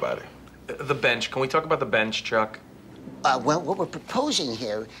apologizing to nobody. The bench. Can we talk about the bench, Chuck? Well, what we're proposing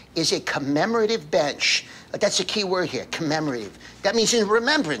here is a commemorative bench. That's a key word here, commemorative. That means in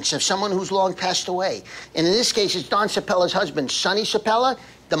remembrance of someone who's long passed away. And in this case, it's Don Sapella's husband, Sonny Sapella,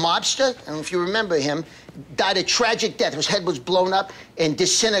 the mobster. I don't know if you remember him, died a tragic death. His head was blown up and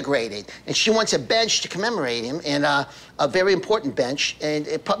disintegrated. And she wants a bench to commemorate him, and a very important bench, and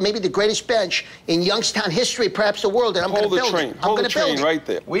maybe the greatest bench in Youngstown history, perhaps the world. And I'm going to build it. Hold the train right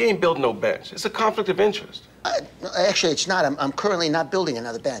there. We ain't building no bench. It's a conflict of interest. Actually, it's not. I'm currently not building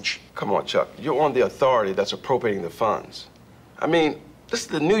another bench. Come on, Chuck. You're on the authority that's appropriating the funds. I mean, this is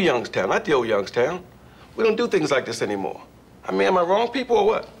the new Youngstown, not the old Youngstown. We don't do things like this anymore. I mean, am I wrong, people, or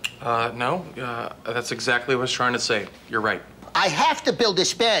what? No. That's exactly what I was trying to say. You're right. I have to build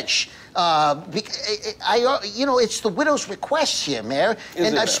this bench. You know, it's the widow's request here, Mayor.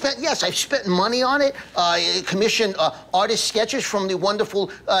 And I've spent money on it. Commissioned artist sketches from the wonderful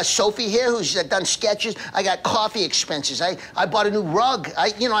Sophie here, who's done sketches. I got coffee expenses. I bought a new rug.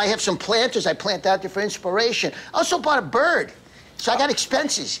 I have some planters I plant out there for inspiration. I also bought a bird. So I got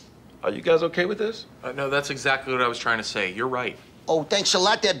expenses. Are you guys okay with this? No, that's exactly what I was trying to say. You're right. Oh, thanks a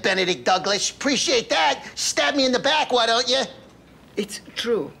lot there, Benedict Douglas. Appreciate that. Stab me in the back, why don't you? It's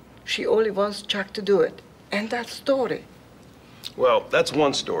true. She only wants Chuck to do it. And that story. Well, that's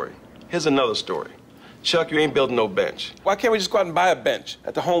one story. Here's another story. Chuck, you ain't building no bench. Why can't we just go out and buy a bench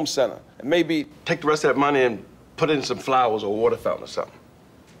at the home center and maybe take the rest of that money and put it in some flowers or a water fountain or something?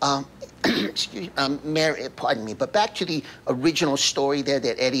 Excuse me, Mayor, pardon me, but back to the original story there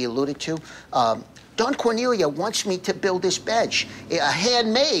that Eddie alluded to. Don Cornelia wants me to build this bench,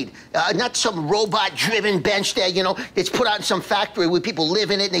 handmade, not some robot-driven bench there, you know, that's put out in some factory where people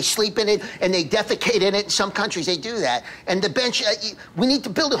live in it and they sleep in it and they defecate in it. In some countries, they do that. And the bench, we need to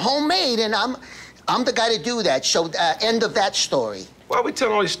build it homemade, and I'm the guy to do that. So, end of that story. Why are we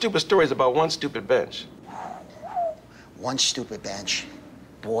telling all these stupid stories about one stupid bench? One stupid bench.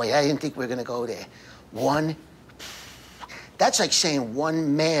 Boy, I didn't think we were gonna go there. That's like saying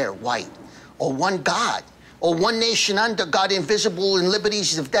one mayor white, or one God, or one nation under God, invisible and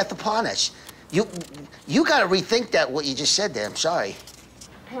liberties of death upon us. You gotta rethink that, what you just said there, I'm sorry.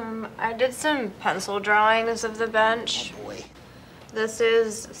 I did some pencil drawings of the bench. Oh, boy. This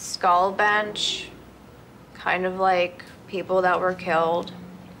is skull bench, kind of like people that were killed.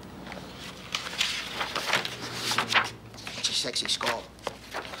 It's a sexy skull.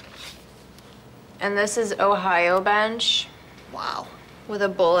 And this is Ohio bench. Wow. With a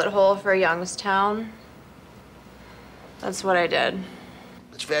bullet hole for Youngstown. That's what I did.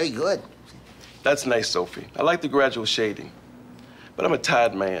 It's very good. That's nice, Sophie. I like the gradual shading. But I'm a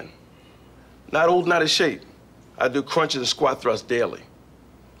tired man. Not old, not in shape. I do crunches and squat thrusts daily.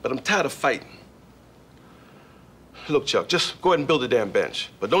 But I'm tired of fighting. Look, Chuck, just go ahead and build a damn bench.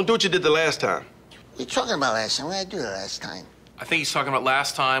 But don't do what you did the last time. What are you talking about last time? What did I do the last time? I think he's talking about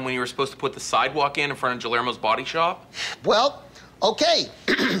last time when you were supposed to put the sidewalk in front of Guillermo's body shop. Well, okay.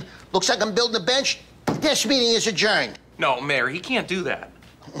 Looks like I'm building a bench. This meeting is adjourned. No, Mayor, he can't do that.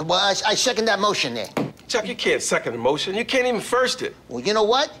 Well, I second that motion there. Chuck, you can't second the motion. You can't even first it. Well, you know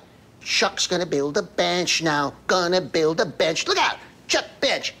what? Chuck's gonna build a bench now. Gonna build a bench. Look out! Chuck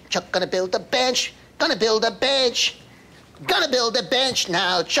bench. Chuck gonna build a bench. Gonna build a bench. Gonna build a bench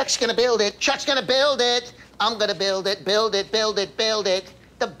now. Chuck's gonna build it. Chuck's gonna build it. I'm gonna build it. Build it. Build it. Build it.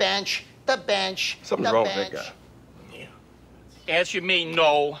 The bench. The bench. Something's wrong with that guy. As you may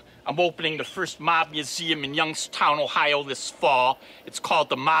know, I'm opening the first mob museum in Youngstown, Ohio this fall. It's called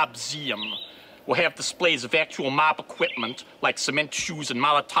the Mobseum. We'll have displays of actual mob equipment like cement shoes and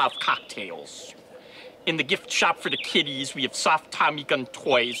Molotov cocktails. In the gift shop for the kiddies, we have soft Tommy gun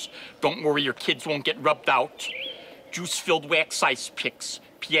toys. Don't worry, your kids won't get rubbed out. Juice-filled wax ice picks,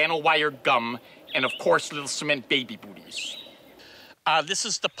 piano wire gum, and of course, little cement baby booties. This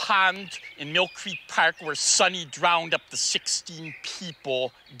is the pond in Mill Creek Park where Sonny drowned up to 16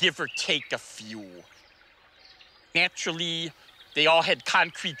 people, give or take a few. Naturally, they all had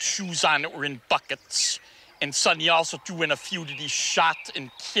concrete shoes on that were in buckets, and Sonny also threw in a few that he shot and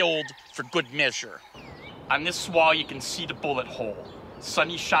killed for good measure. On this wall, you can see the bullet hole.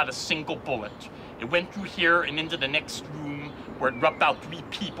 Sonny shot a single bullet. It went through here and into the next room where it rubbed out 3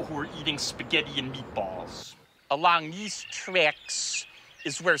 people who were eating spaghetti and meatballs. Along these tracks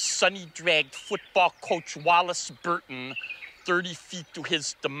is where Sonny dragged football coach Wallace Burton 30 feet to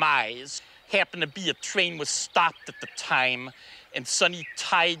his demise. Happened to be a train was stopped at the time, and Sonny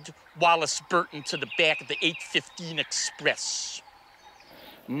tied Wallace Burton to the back of the 8:15 Express.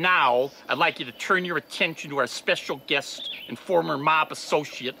 Now, I'd like you to turn your attention to our special guest and former mob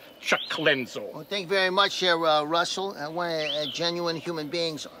associate, Chuck Colenso. Well, thank you very much, Russell. One of the genuine human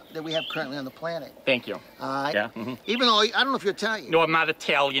beings that we have currently on the planet. Thank you. Yeah. Even though, I don't know if you're Italian. No, I'm not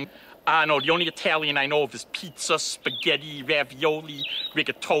Italian. No, the only Italian I know of is pizza, spaghetti, ravioli,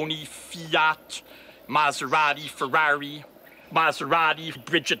 rigatoni, Fiat, Maserati, Ferrari, Maserati,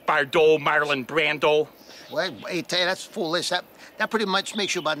 Bridget Bardot, Marlon Brando. Well, hey, tell you, that's full list. That pretty much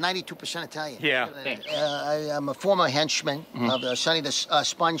makes you about 92% Italian. Yeah, thanks. I'm a former henchman of Sonny the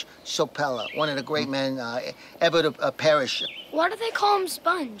Sponge Sopella, one of the great men ever to perish. Why do they call him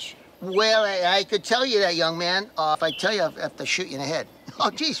Sponge? Well, I could tell you that, young man. If I tell you, I have to shoot you in the head. Oh,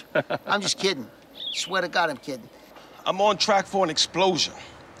 geez. I'm just kidding. Swear to God, I'm kidding. I'm on track for an explosion.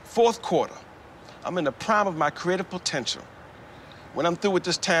 4th quarter. I'm in the prime of my creative potential. When I'm through with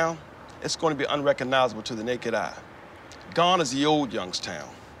this town, it's going to be unrecognizable to the naked eye. Gone is the old Youngstown.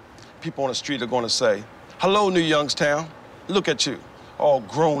 People on the street are going to say, "Hello, new Youngstown. Look at you, all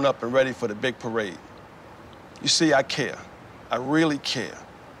grown up and ready for the big parade." You see, I care. I really care.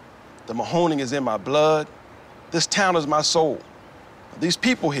 The Mahoning is in my blood. This town is my soul. These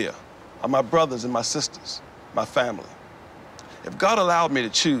people here are my brothers and my sisters, my family. If God allowed me to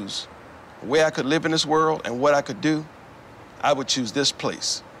choose where I could live in this world and what I could do, I would choose this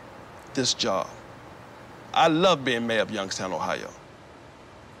place, this job. I love being mayor of Youngstown, Ohio.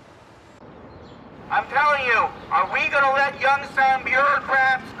 I'm telling you, are we going to let Youngstown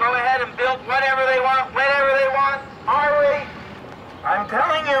bureaucrats go ahead and build whatever they want, whenever they want? Are we? I'm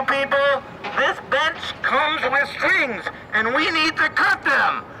telling you, people, this bench comes with strings, and we need to cut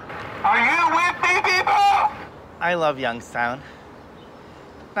them. Are you with me, people? I love Youngstown.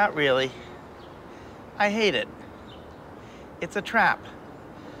 Not really. I hate it. It's a trap.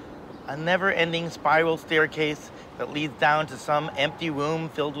 A never-ending spiral staircase that leads down to some empty room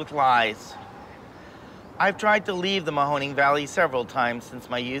filled with lies. I've tried to leave the Mahoning Valley several times since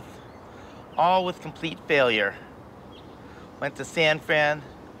my youth, all with complete failure. Went to San Fran,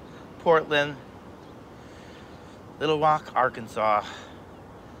 Portland, Little Rock, Arkansas.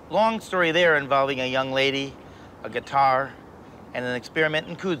 Long story there involving a young lady, a guitar, and an experiment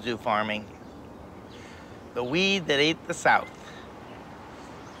in kudzu farming. The weed that ate the South.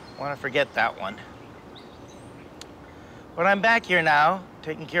 Want to forget that one. But I'm back here now,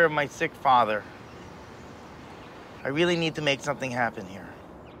 taking care of my sick father. I really need to make something happen here.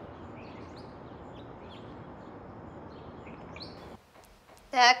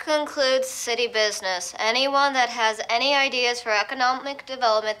 That concludes city business. Anyone that has any ideas for economic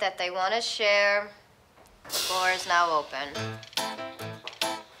development that they want to share, the floor is now open.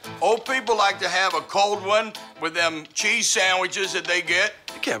 Old people like to have a cold one with them cheese sandwiches that they get.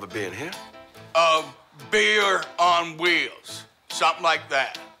 You can't have a beer in here. Beer on wheels, something like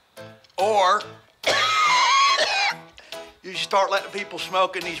that. Or You should start letting people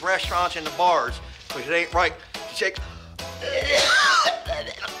smoke in these restaurants and the bars, because it ain't right to take... What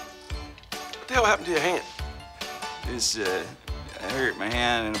the hell happened to your hand? I hurt my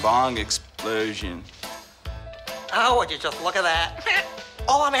hand in a bong explosion. Oh, would you just look at that?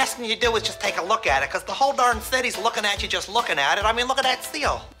 All I'm asking you to do is just take a look at it, because the whole darn city's looking at you just looking at it. I mean, look at that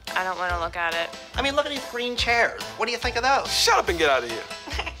seal. I don't want to look at it. I mean, look at these green chairs. What do you think of those? Shut up and get out of here.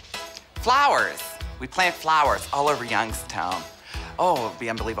 Flowers. We plant flowers all over Youngstown. Oh, it'd be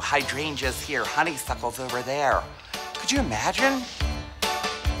unbelievable. Hydrangeas here, honeysuckles over there. Could you imagine?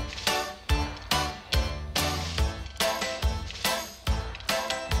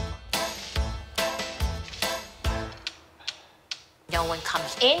 No one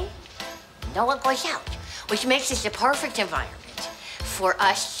comes in, no one goes out, which makes this the perfect environment for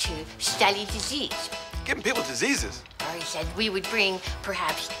us to study disease. Giving people diseases. Barry said we would bring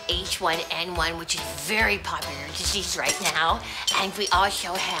perhaps H1N1, which is a very popular disease right now, and we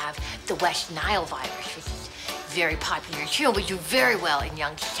also have the West Nile virus, which is very popular too. We do very well in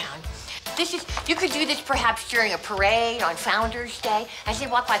Youngstown. You could do this perhaps during a parade on Founders Day. As they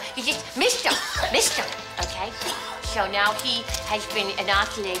walk by, you just missed him, okay? So now he has been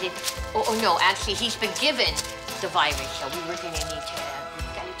inoculated. Oh no, actually, he's been given the virus, so we were gonna need to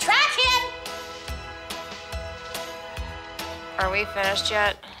track him! Are we finished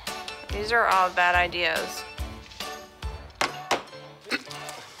yet? These are all bad ideas.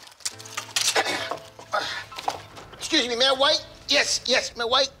 Excuse me, Mayor White? Yes, Mayor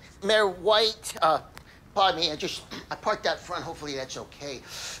White. Mayor White, pardon me, I parked out front. Hopefully that's okay.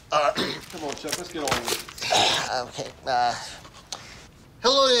 Come on, Chuck, let's get on with it. Okay.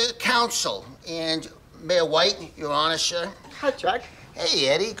 Hello to council and Mayor White, Your Honor, sir. Hi, Chuck. Hey,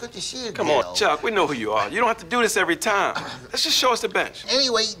 Eddie, good to see you. Come on, Chuck, we know who you are. You don't have to do this every time. Let's just show us the bench.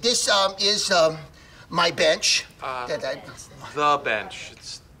 Anyway, this is my bench. The bench.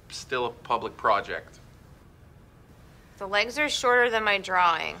 It's still a public project. The legs are shorter than my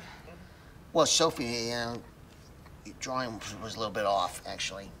drawing. Well, Sophie, your drawing was a little bit off,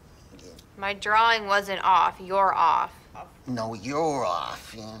 actually. My drawing wasn't off. You're off. No, you're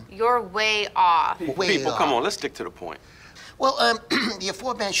off. Yeah. You're way off. People, come on, let's stick to the point. Well, the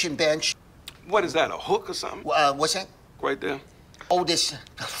aforementioned bench. What is that, a hook or something? What's that? Right there. Oh, this.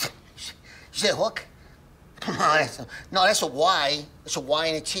 Is that a hook? No, that's a Y. It's a Y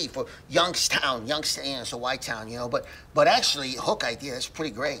and a T for Youngstown. Youngstown, it's a Y town, you know. But actually, hook idea, that's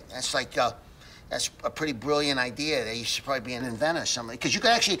pretty great. That's like, that's a pretty brilliant idea. That you should probably be an inventor or something. Because you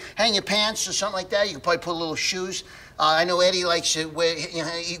could actually hang your pants or something like that. You could probably put little shoes. I know Eddie likes to wear, you know,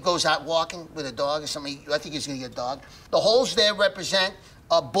 he goes out walking with a dog or something. I think he's gonna get a dog. The holes there represent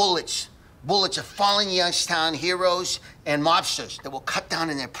bullets. Bullets of fallen Youngstown heroes and mobsters that were cut down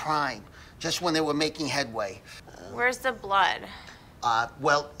in their prime, just when they were making headway. Where's the blood?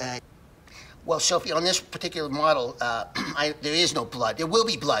 Well, Sophie, on this particular model, there is no blood. There will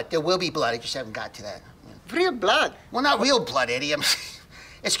be blood. There will be blood. I just haven't got to that. Real blood? Well, not real blood, Eddie.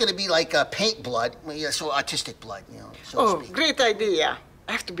 It's going to be like paint blood, so artistic blood, you know, so to speak. Great idea.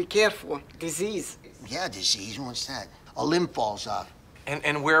 I have to be careful. Disease. Yeah, disease. What's that? A limb falls off.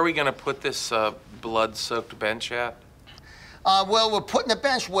 And where are we going to put this blood-soaked bench at? Well, we're putting the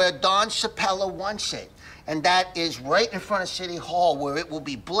bench where Don Sapella wants it. And that is right in front of City Hall, where it will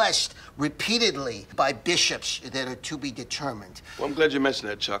be blessed repeatedly by bishops that are to be determined. Well, I'm glad you mentioned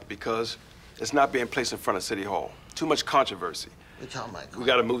that, Chuck, because it's not being placed in front of City Hall. Too much controversy. What are you talking about? We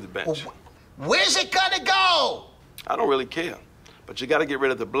got to move the bench. Well, where's it gonna go? I don't really care, but you got to get rid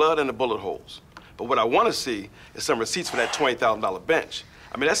of the blood and the bullet holes. But what I want to see is some receipts for that $20,000 bench.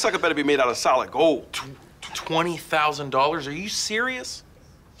 I mean, that sucker better be made out of solid gold. $20,000? Are you serious?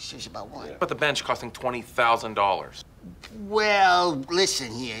 Serious about what? Yeah. But the bench costing $20,000. Well,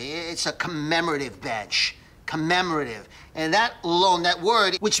 listen here. It's a commemorative bench. Commemorative. And that alone, that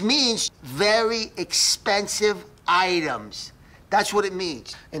word, which means very expensive items. That's what it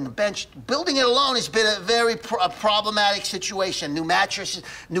means. And the bench, building it alone has been a very problematic situation. New mattresses,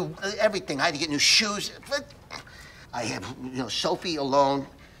 new everything. I had to get new shoes. I have, you know, Sophie alone.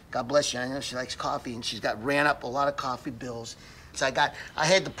 God bless you. I know she likes coffee, and she's ran up a lot of coffee bills. So I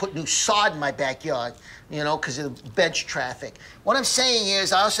had to put new sod in my backyard, you know, because of the bench traffic. What I'm saying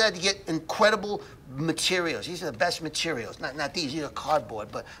is I also had to get incredible materials. These are the best materials. Not these, these are cardboard,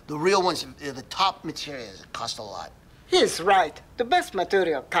 but the real ones are the top materials that cost a lot. He's right. The best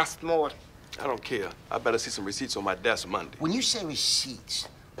material costs more. I don't care. I better see some receipts on my desk Monday. When you say receipts?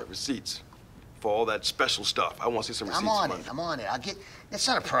 Receipts for all that special stuff. I want to see some receipts Monday. I'm on it. I'll get, that's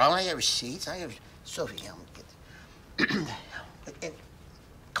not a problem. I get receipts. I have, Sophie, I'm gonna get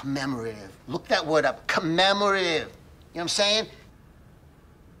commemorative. Look that word up. Commemorative. You know what I'm saying?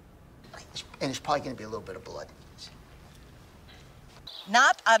 And there's probably gonna be a little bit of blood.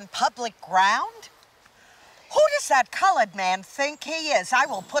 Not on public ground? Who does that colored man think he is? I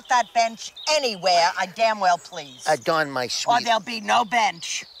will put that bench anywhere I damn well please. Don, my sweet. Or there'll be no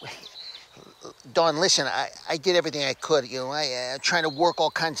bench. Don, listen, I did everything I could. You know, I trying to work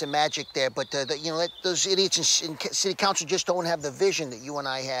all kinds of magic there, but you know, those idiots in city council just don't have the vision that you and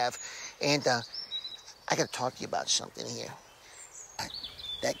I have. And I got to talk to you about something here.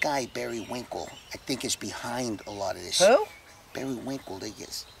 That guy Barry Winkle, I think, is behind a lot of this. Who? Barry Winkle.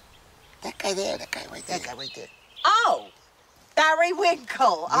 That guy there. That guy right there. That guy right there. Oh, Barry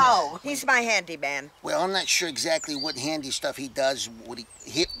Winkle. Yeah. Oh, he's my handyman. Well, I'm not sure exactly what handy stuff he does. Would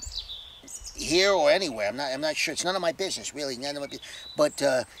he here or anywhere? I'm not sure. It's none of my business, really. None of my business.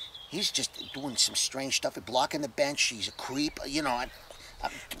 But he's just doing some strange stuff. Blocking the bench. He's a creep. You know,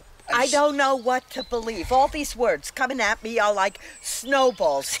 I don't know what to believe. All these words coming at me are like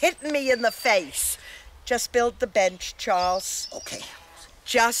snowballs hitting me in the face. Just build the bench, Charles. Okay.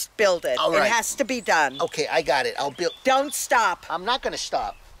 Just build it. All right. It has to be done. Okay, I got it. I'll build. Don't stop. I'm not going to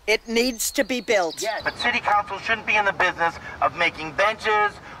stop. It needs to be built. Yeah. But city council shouldn't be in the business of making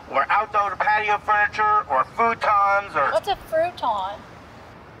benches or outdoor patio furniture or futons or... What's a futon?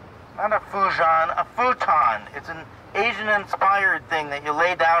 Not a futon, a futon. It's an Asian-inspired thing that you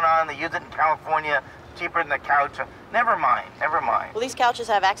lay down on. They use it in California, cheaper than the couch. Never mind, never mind. Well, these couches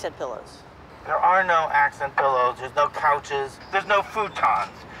have accent pillows. There are no accent pillows, there's no couches, there's no futons.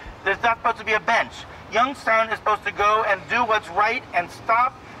 There's not supposed to be a bench. Youngstown is supposed to go and do what's right and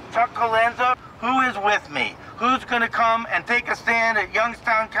stop Chuck Colenza. Who is with me? Who's gonna come and take a stand at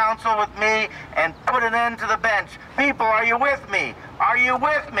Youngstown Council with me and put an end to the bench? People, are you with me? Are you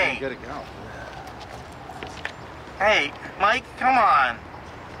with me? Get it go. Hey, Mike, come on.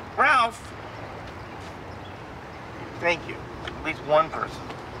 Ralph. Thank you. At least one person.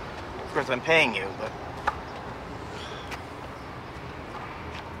 Of course, I'm paying you, but...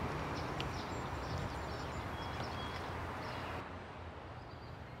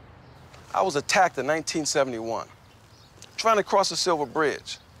 I was attacked in 1971, trying to cross the Silver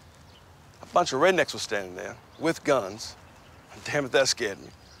Bridge. A bunch of rednecks were standing there with guns. Damn it, that scared me.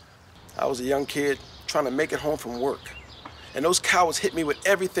 I was a young kid trying to make it home from work, and those cowards hit me with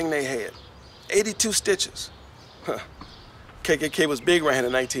everything they had. 82 stitches. KKK was big around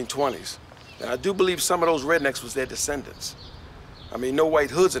in the 1920s. And I do believe some of those rednecks was their descendants. I mean, no white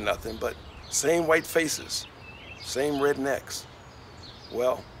hoods or nothing, but same white faces, same rednecks.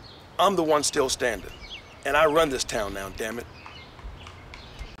 Well, I'm the one still standing, and I run this town now, damn it.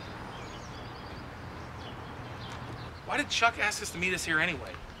 Why did Chuck ask us to meet us here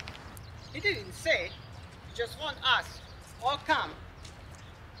anyway? He didn't say. He just want us all come.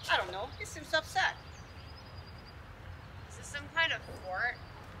 I don't know. He seems upset. Is this some kind of fort?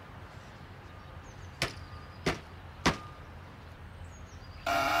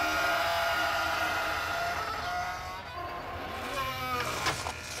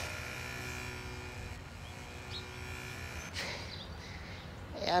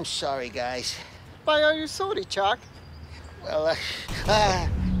 Hey, I'm sorry, guys. Why are you sorry, Chuck? Well,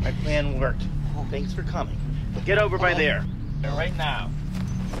 My plan worked. Thanks for coming. Get over by there. Right now.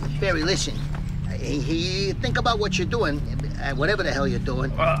 Barry, listen. Think about what you're doing, whatever the hell you're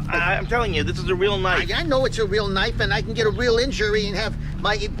doing. I'm telling you, this is a real knife. I know it's a real knife, and I can get a real injury and have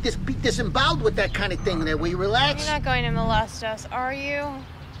be disemboweled with that kind of thing there. Will you relax? You're not going to molest us, are you?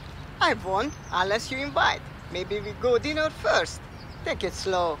 I won't, unless you invite. Maybe we go dinner first. Take it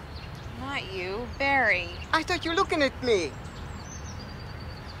slow. Not you, Barry. I thought you were looking at me.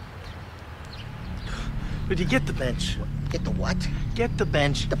 Would you get the bench? Get the what? Get the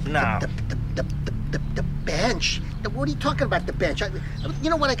bench now. The bench? What are you talking about, the bench? You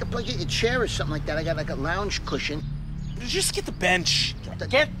know what? I could plug a chair or something like that. I got like a lounge cushion. Just get the bench.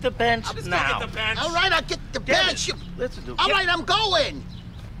 Get the bench I'm just now. gonna get the bench. All right, I'll get the bench. Listen to All right, I'm going.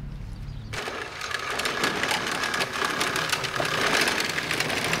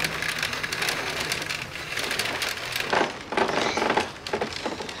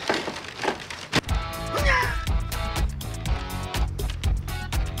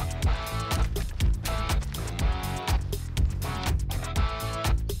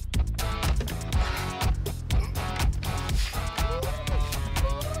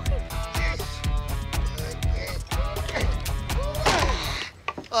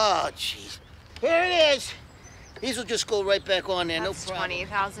 Oh, jeez. Here it is. These will just go right back on there, That's no problem.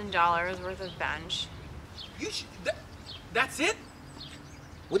 $20,000 worth of bench. That's it?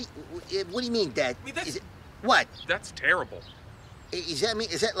 What do you mean, Dad? I mean, that's, what? That's terrible. Is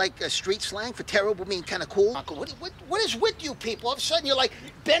that like a street slang for terrible mean kind of cool? Uncle, what is with you people? All of a sudden you're like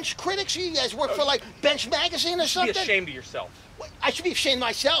bench critics? You guys work for like Bench Magazine or something? Be ashamed of yourself. What? I should be ashamed of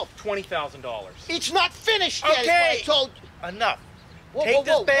myself. $20,000. It's not finished yet, Okay. is what I told you. Enough. Whoa, Take whoa,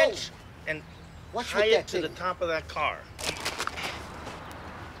 this whoa, bench whoa. and What's tie with it that to thing? the top of that car.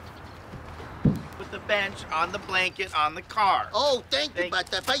 bench, on the blanket, on the car. Oh, thank you about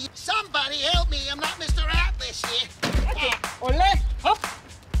that. But somebody help me. I'm not Mr. Atlas here. Ole, hop.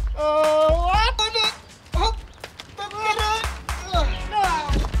 Oh, hop.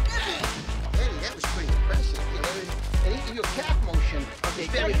 Eddie, that was pretty impressive. And he gave you a calf motion. Okay,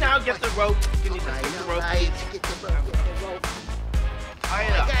 can you now get the rope? Can you just get the rope? Get the rope. I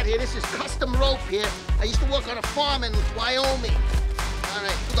got here. This is custom rope here. I used to work on a farm in Wyoming. All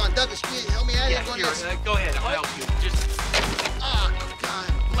right, hold on, Douglas, can you help me out? Yeah, here, go ahead, I'll help you. Just... Oh,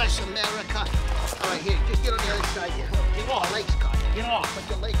 God bless America. All right, here, just get on the other side here. Get off. Your legs caught. Get off. Put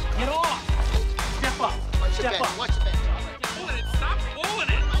your legs caught. Get off. Step up. Watch the Step bench. up. Watch the bench. Pulling it. Stop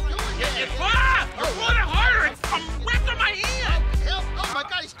pulling it. You're pulling it harder. It's wrapped on my hand. Help. Oh, my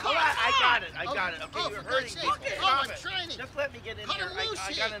God, he's caught. I got it. Okay, you're hurting me. Okay, Stop I'm it. training. Just let me get in Cut here. him loose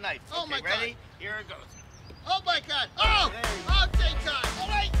I here. got a knife. Oh, Okay, my ready? God. Here it goes. Oh, my God. Oh, thank God. All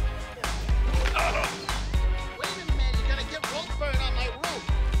right. Wait a minute. You're going to get rope burn on my roof.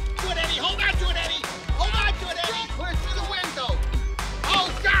 Do it, Eddie. Hold on to it, Eddie. Hold on to it, Eddie. Clear through the window. Oh,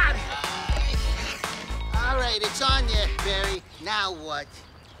 God. All right, it's on you, Barry. Now what?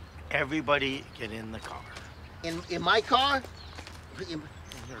 Everybody get in the car. In my car? In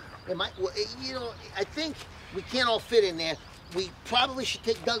my, well, you know, I think we can't all fit in there. We probably should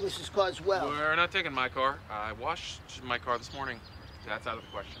take Douglas's car as well. We're not taking my car. I washed my car this morning. That's out of the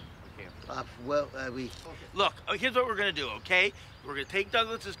question. We can't. Look, here's what we're gonna do, okay? We're gonna take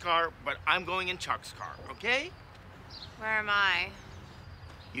Douglas's car, but I'm going in Chuck's car, okay? Where am I?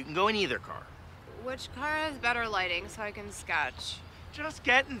 You can go in either car. Which car has better lighting so I can sketch? Just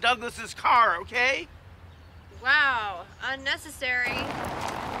get in Douglas's car, okay? Wow, unnecessary.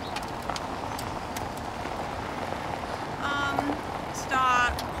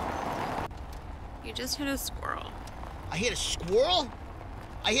 Stop. You just hit a squirrel. I hit a squirrel?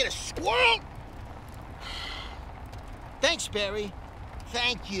 I hit a squirrel? Thanks, Barry.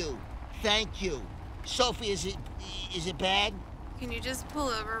 Thank you. Thank you. Sophie, is it bad? Can you just pull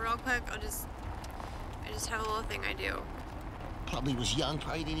over real quick? I just have a little thing I do. Probably was young,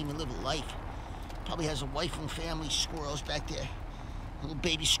 probably didn't even live a life. Probably has a wife and family, squirrels back there. Little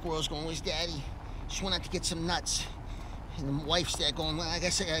baby squirrels going, where's Daddy? Just went out to get some nuts. And the wife's there going, well, I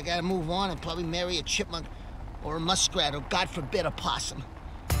guess I gotta move on and probably marry a chipmunk or a muskrat or, God forbid, a possum.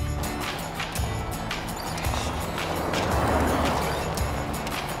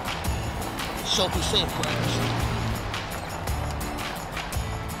 Sophie, say it first.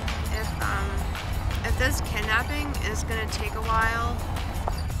 If this kidnapping is gonna take a while,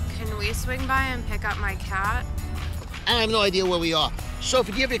 can we swing by and pick up my cat? I have no idea where we are.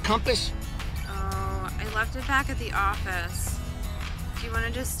 Sophie, do you have your compass? Oh, I left it back at the office. Do you want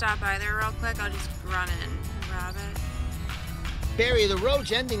to just stop by there real quick? I'll just run in and grab it. Barry, the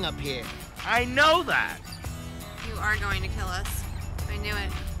road's ending up here. I know that. You are going to kill us. I knew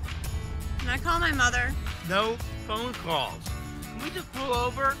it. Can I call my mother? No phone calls. Can we just pull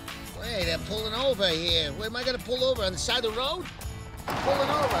over? Wait, I'm pulling over here. Where am I gonna pull over? On the side of the road? I'm pulling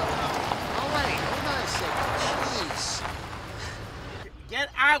over. All right, hold on a second. Jeez. Get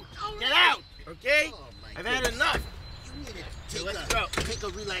out! Get out! Okay? Oh, I've had enough. You need to take a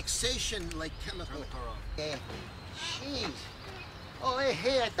relaxation, like, chemical. Yeah. Jeez. Oh,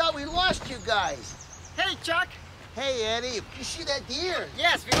 hey, I thought we lost you guys. Hey, Chuck. Hey, Eddie, you see that deer?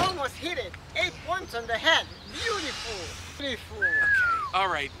 Yes, we almost hit it. 8 points on the head. Beautiful. Beautiful. Okay, all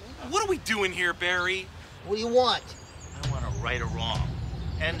right. What are we doing here, Barry? What do you want? I want to right or wrong.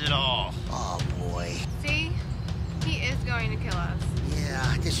 End it all. Oh, boy. See? He is going to kill us.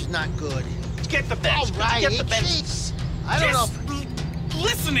 Yeah, this is not good. Get the bench. All right, Get the bench. Jeez. I don't know.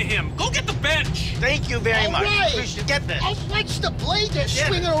 Listen to him. Go get the bench. Thank you very much. Right. Appreciate it. Get this. Oh, watch the blade that's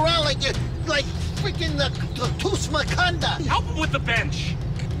swinging around like freaking the Tusmakanda. Help him with the bench.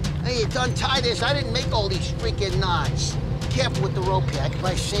 Hey, you untie this. I didn't make all these freaking knots. Careful with the rope here. I can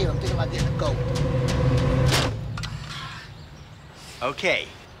probably save him. I'm thinking about getting a goat. Okay.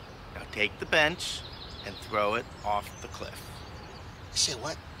 Now take the bench and throw it off the cliff. Say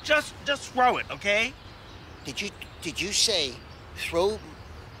what? Just throw it, okay? Did you say throw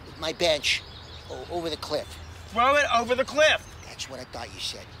my bench over the cliff? Throw it over the cliff. That's what I thought you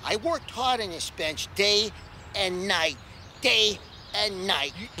said. I worked hard on this bench day and night. Day and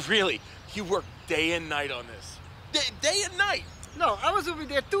night. Really? You worked day and night on this? Day and night? No, I was over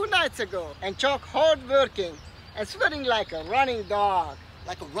there 2 nights ago, and Chuck hard working and sweating like a running dog.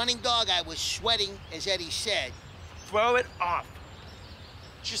 Like a running dog, I was sweating, as Eddie said. Throw it off.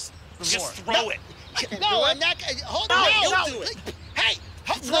 Just throw it. No, I'm not. Hold on. No, do it. Hey,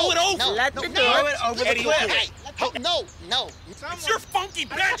 throw it over. Let me do Throw it. it over Eddie, the cliff. Hey, no. It's your funky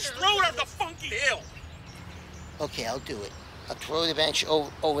bench. Throw it over the funky hill. Okay, I'll do it. I'll throw the bench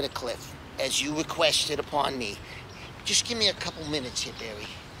over the cliff, as you requested upon me. Just give me a couple minutes here, Barry,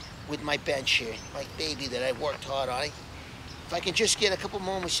 with my bench here, my baby that I worked hard on. If I can just get a couple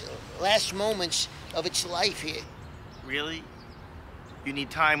moments, last moments of its life here. Really? You need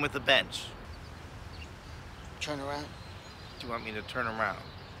time with the bench? Turn around. Do you want me to turn around?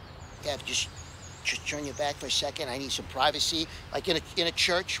 Yeah, just turn your back for a second. I need some privacy, like in a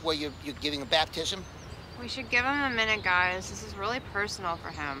church where you're giving a baptism. We should give him a minute, guys. This is really personal for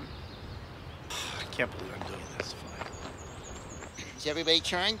him. I can't believe I'm doing this. Is everybody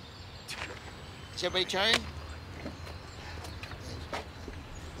turned? Is everybody turned?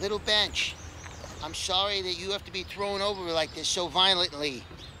 Little bench, I'm sorry that you have to be thrown over like this so violently,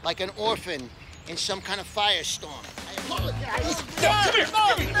 like an orphan in some kind of firestorm. I apologize. Come here!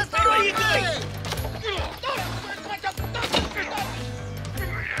 What are you doing?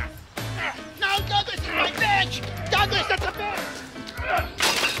 No, Douglas, it's my bench! Douglas, that's a bench!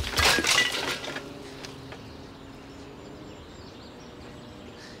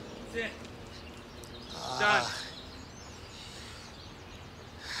 That's it. Done.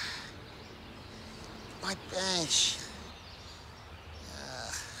 My bench.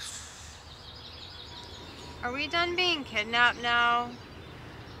 Are we done being kidnapped now?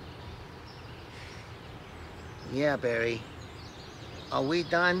 Yeah, Barry. Are we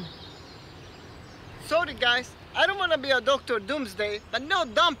done? Sorry, guys. I don't want to be a Dr. Doomsday, but no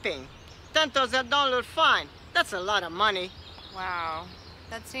dumping. $10,000 fine. That's a lot of money. Wow,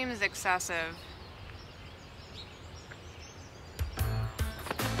 that seems excessive.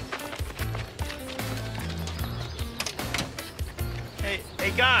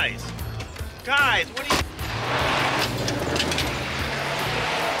 Hey, guys! Guys, what are you...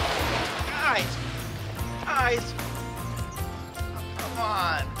 Guys! Oh, come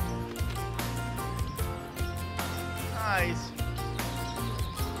on! Guys!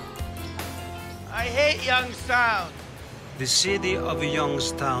 I hate Youngstown! The city of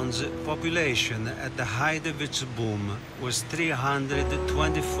Youngstown's population at the height of its boom was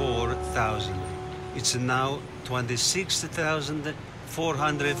 324,000. It's now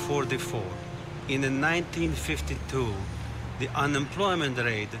 26,444. In 1952, the unemployment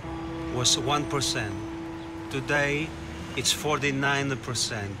rate was 1%. Today, it's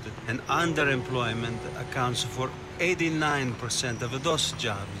 49%, and underemployment accounts for 89% of those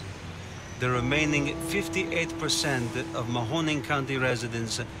jobs. The remaining 58% of Mahoning County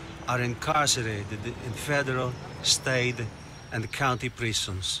residents are incarcerated in federal, state, and county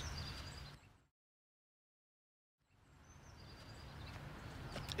prisons.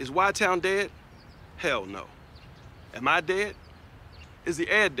 Is Y-Town dead? Hell no. Am I dead? Is the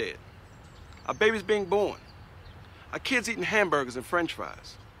air dead? Our baby's being born. Our kids eating hamburgers and french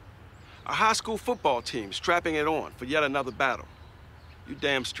fries. Our high school football team strapping it on for yet another battle. You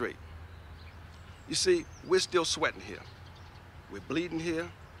damn straight. You see, we're still sweating here. We're bleeding here.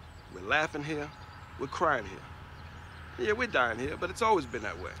 We're laughing here. We're crying here. Yeah, we're dying here, but it's always been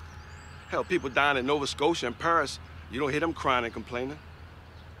that way. Hell, people dying in Nova Scotia and Paris, you don't hear them crying and complaining.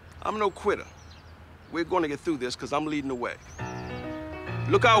 I'm no quitter. We're going to get through this because I'm leading the way.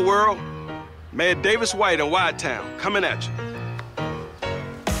 Look out, world. Mayor Davis White in Y-Town, coming at you.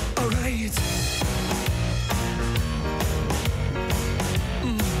 All right.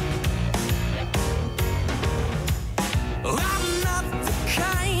 I'm not the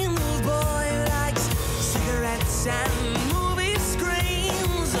kind of boy who likes cigarettes and movie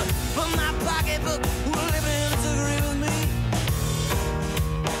screens, but my pocketbook will never disagree with me.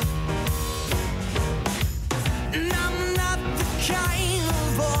 And I'm not the kind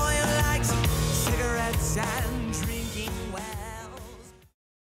of boy who likes cigarettes and drinking wells.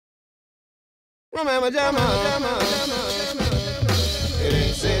 Mama Jama, it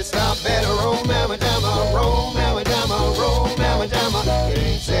ain't said stop at a roll, Mama Jama, roll, Mama Jama, roll, Mama Jama. It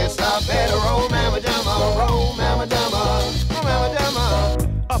ain't said stop at a roll, Mama Jama, roll, Mama Jama, Mama Jama.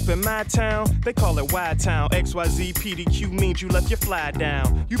 Up in my town, they call it Y-Town. XYZ PDQ means you left your fly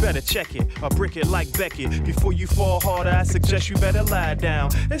down. You better check it, or brick it like Beckett. Before you fall harder, I suggest you better lie down.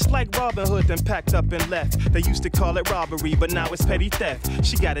 It's like Robin Hood then packed up and left. They used to call it robbery, but now it's petty theft.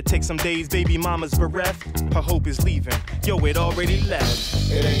 She gotta take some days, baby mama's bereft. Her hope is leaving, yo, it already left.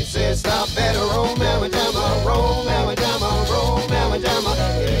 It ain't said stop at a roll, Mama Jama, roll, Mama Jama, roll, Mama Jama.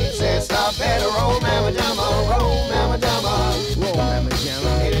 It ain't said stop at a roll, Mama Jama, roll, Mama Jama, roll, Mama Jama.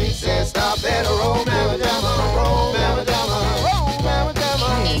 It ain't said stop at a roll, Mama Jama, roll, Mama Jama, roll, Mama Jama.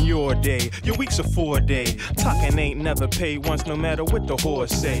 And you're war day. Your week's a 4-day. Talking ain't never paid once, no matter what the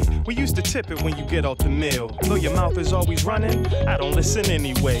horse say. We used to tip it when you get off the mill. Though your mouth is always running, I don't listen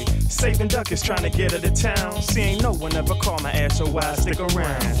anyway. Saving duck is trying to get out of town. See, ain't no one ever call my ass, so why stick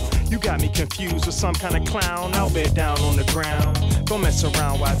around? You got me confused with some kind of clown out there down on the ground. Don't mess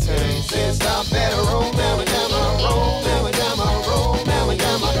around, why tell? Said stop at a roll, mamma jamma, roll, mamma jamma, roll, mamma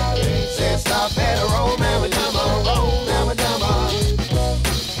jamma. Said stop at a roll, mamma jamma, roll, mamma jamma.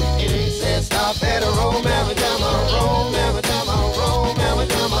 It ain't said stop at a roll, mamma jamma, roll, mamma jamma, roll, mamma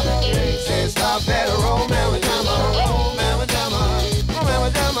jamma. It ain't said stop at a roll, mamma jamma, roll, mamma jamma, roll, mamma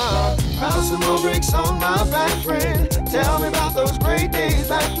jamma. Found some more bricks on my back, friend. Tell me about those great days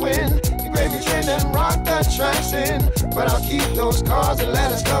back when you gravy train and rock that tracks in. But I'll keep those cars and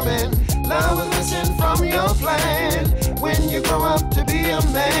letters coming. Love was missing from your plan. When you grow up to be a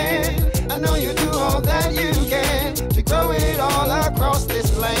man, I know you do all that you can to grow it all across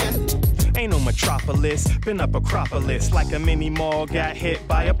this land. Ain't no metropolis, been up Acropolis like a mini mall got hit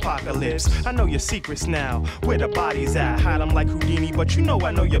by apocalypse. I know your secrets now, where the bodies at. Hide them like Houdini, but you know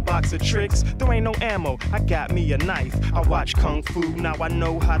I know your box of tricks. There ain't no ammo, I got me a knife. I watch Kung Fu, now I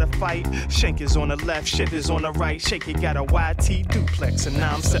know how to fight. Shank is on the left, shit is on the right. Shake it, got a YT duplex, and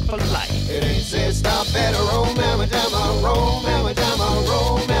now I'm set for life. It ain't said stop at a roll,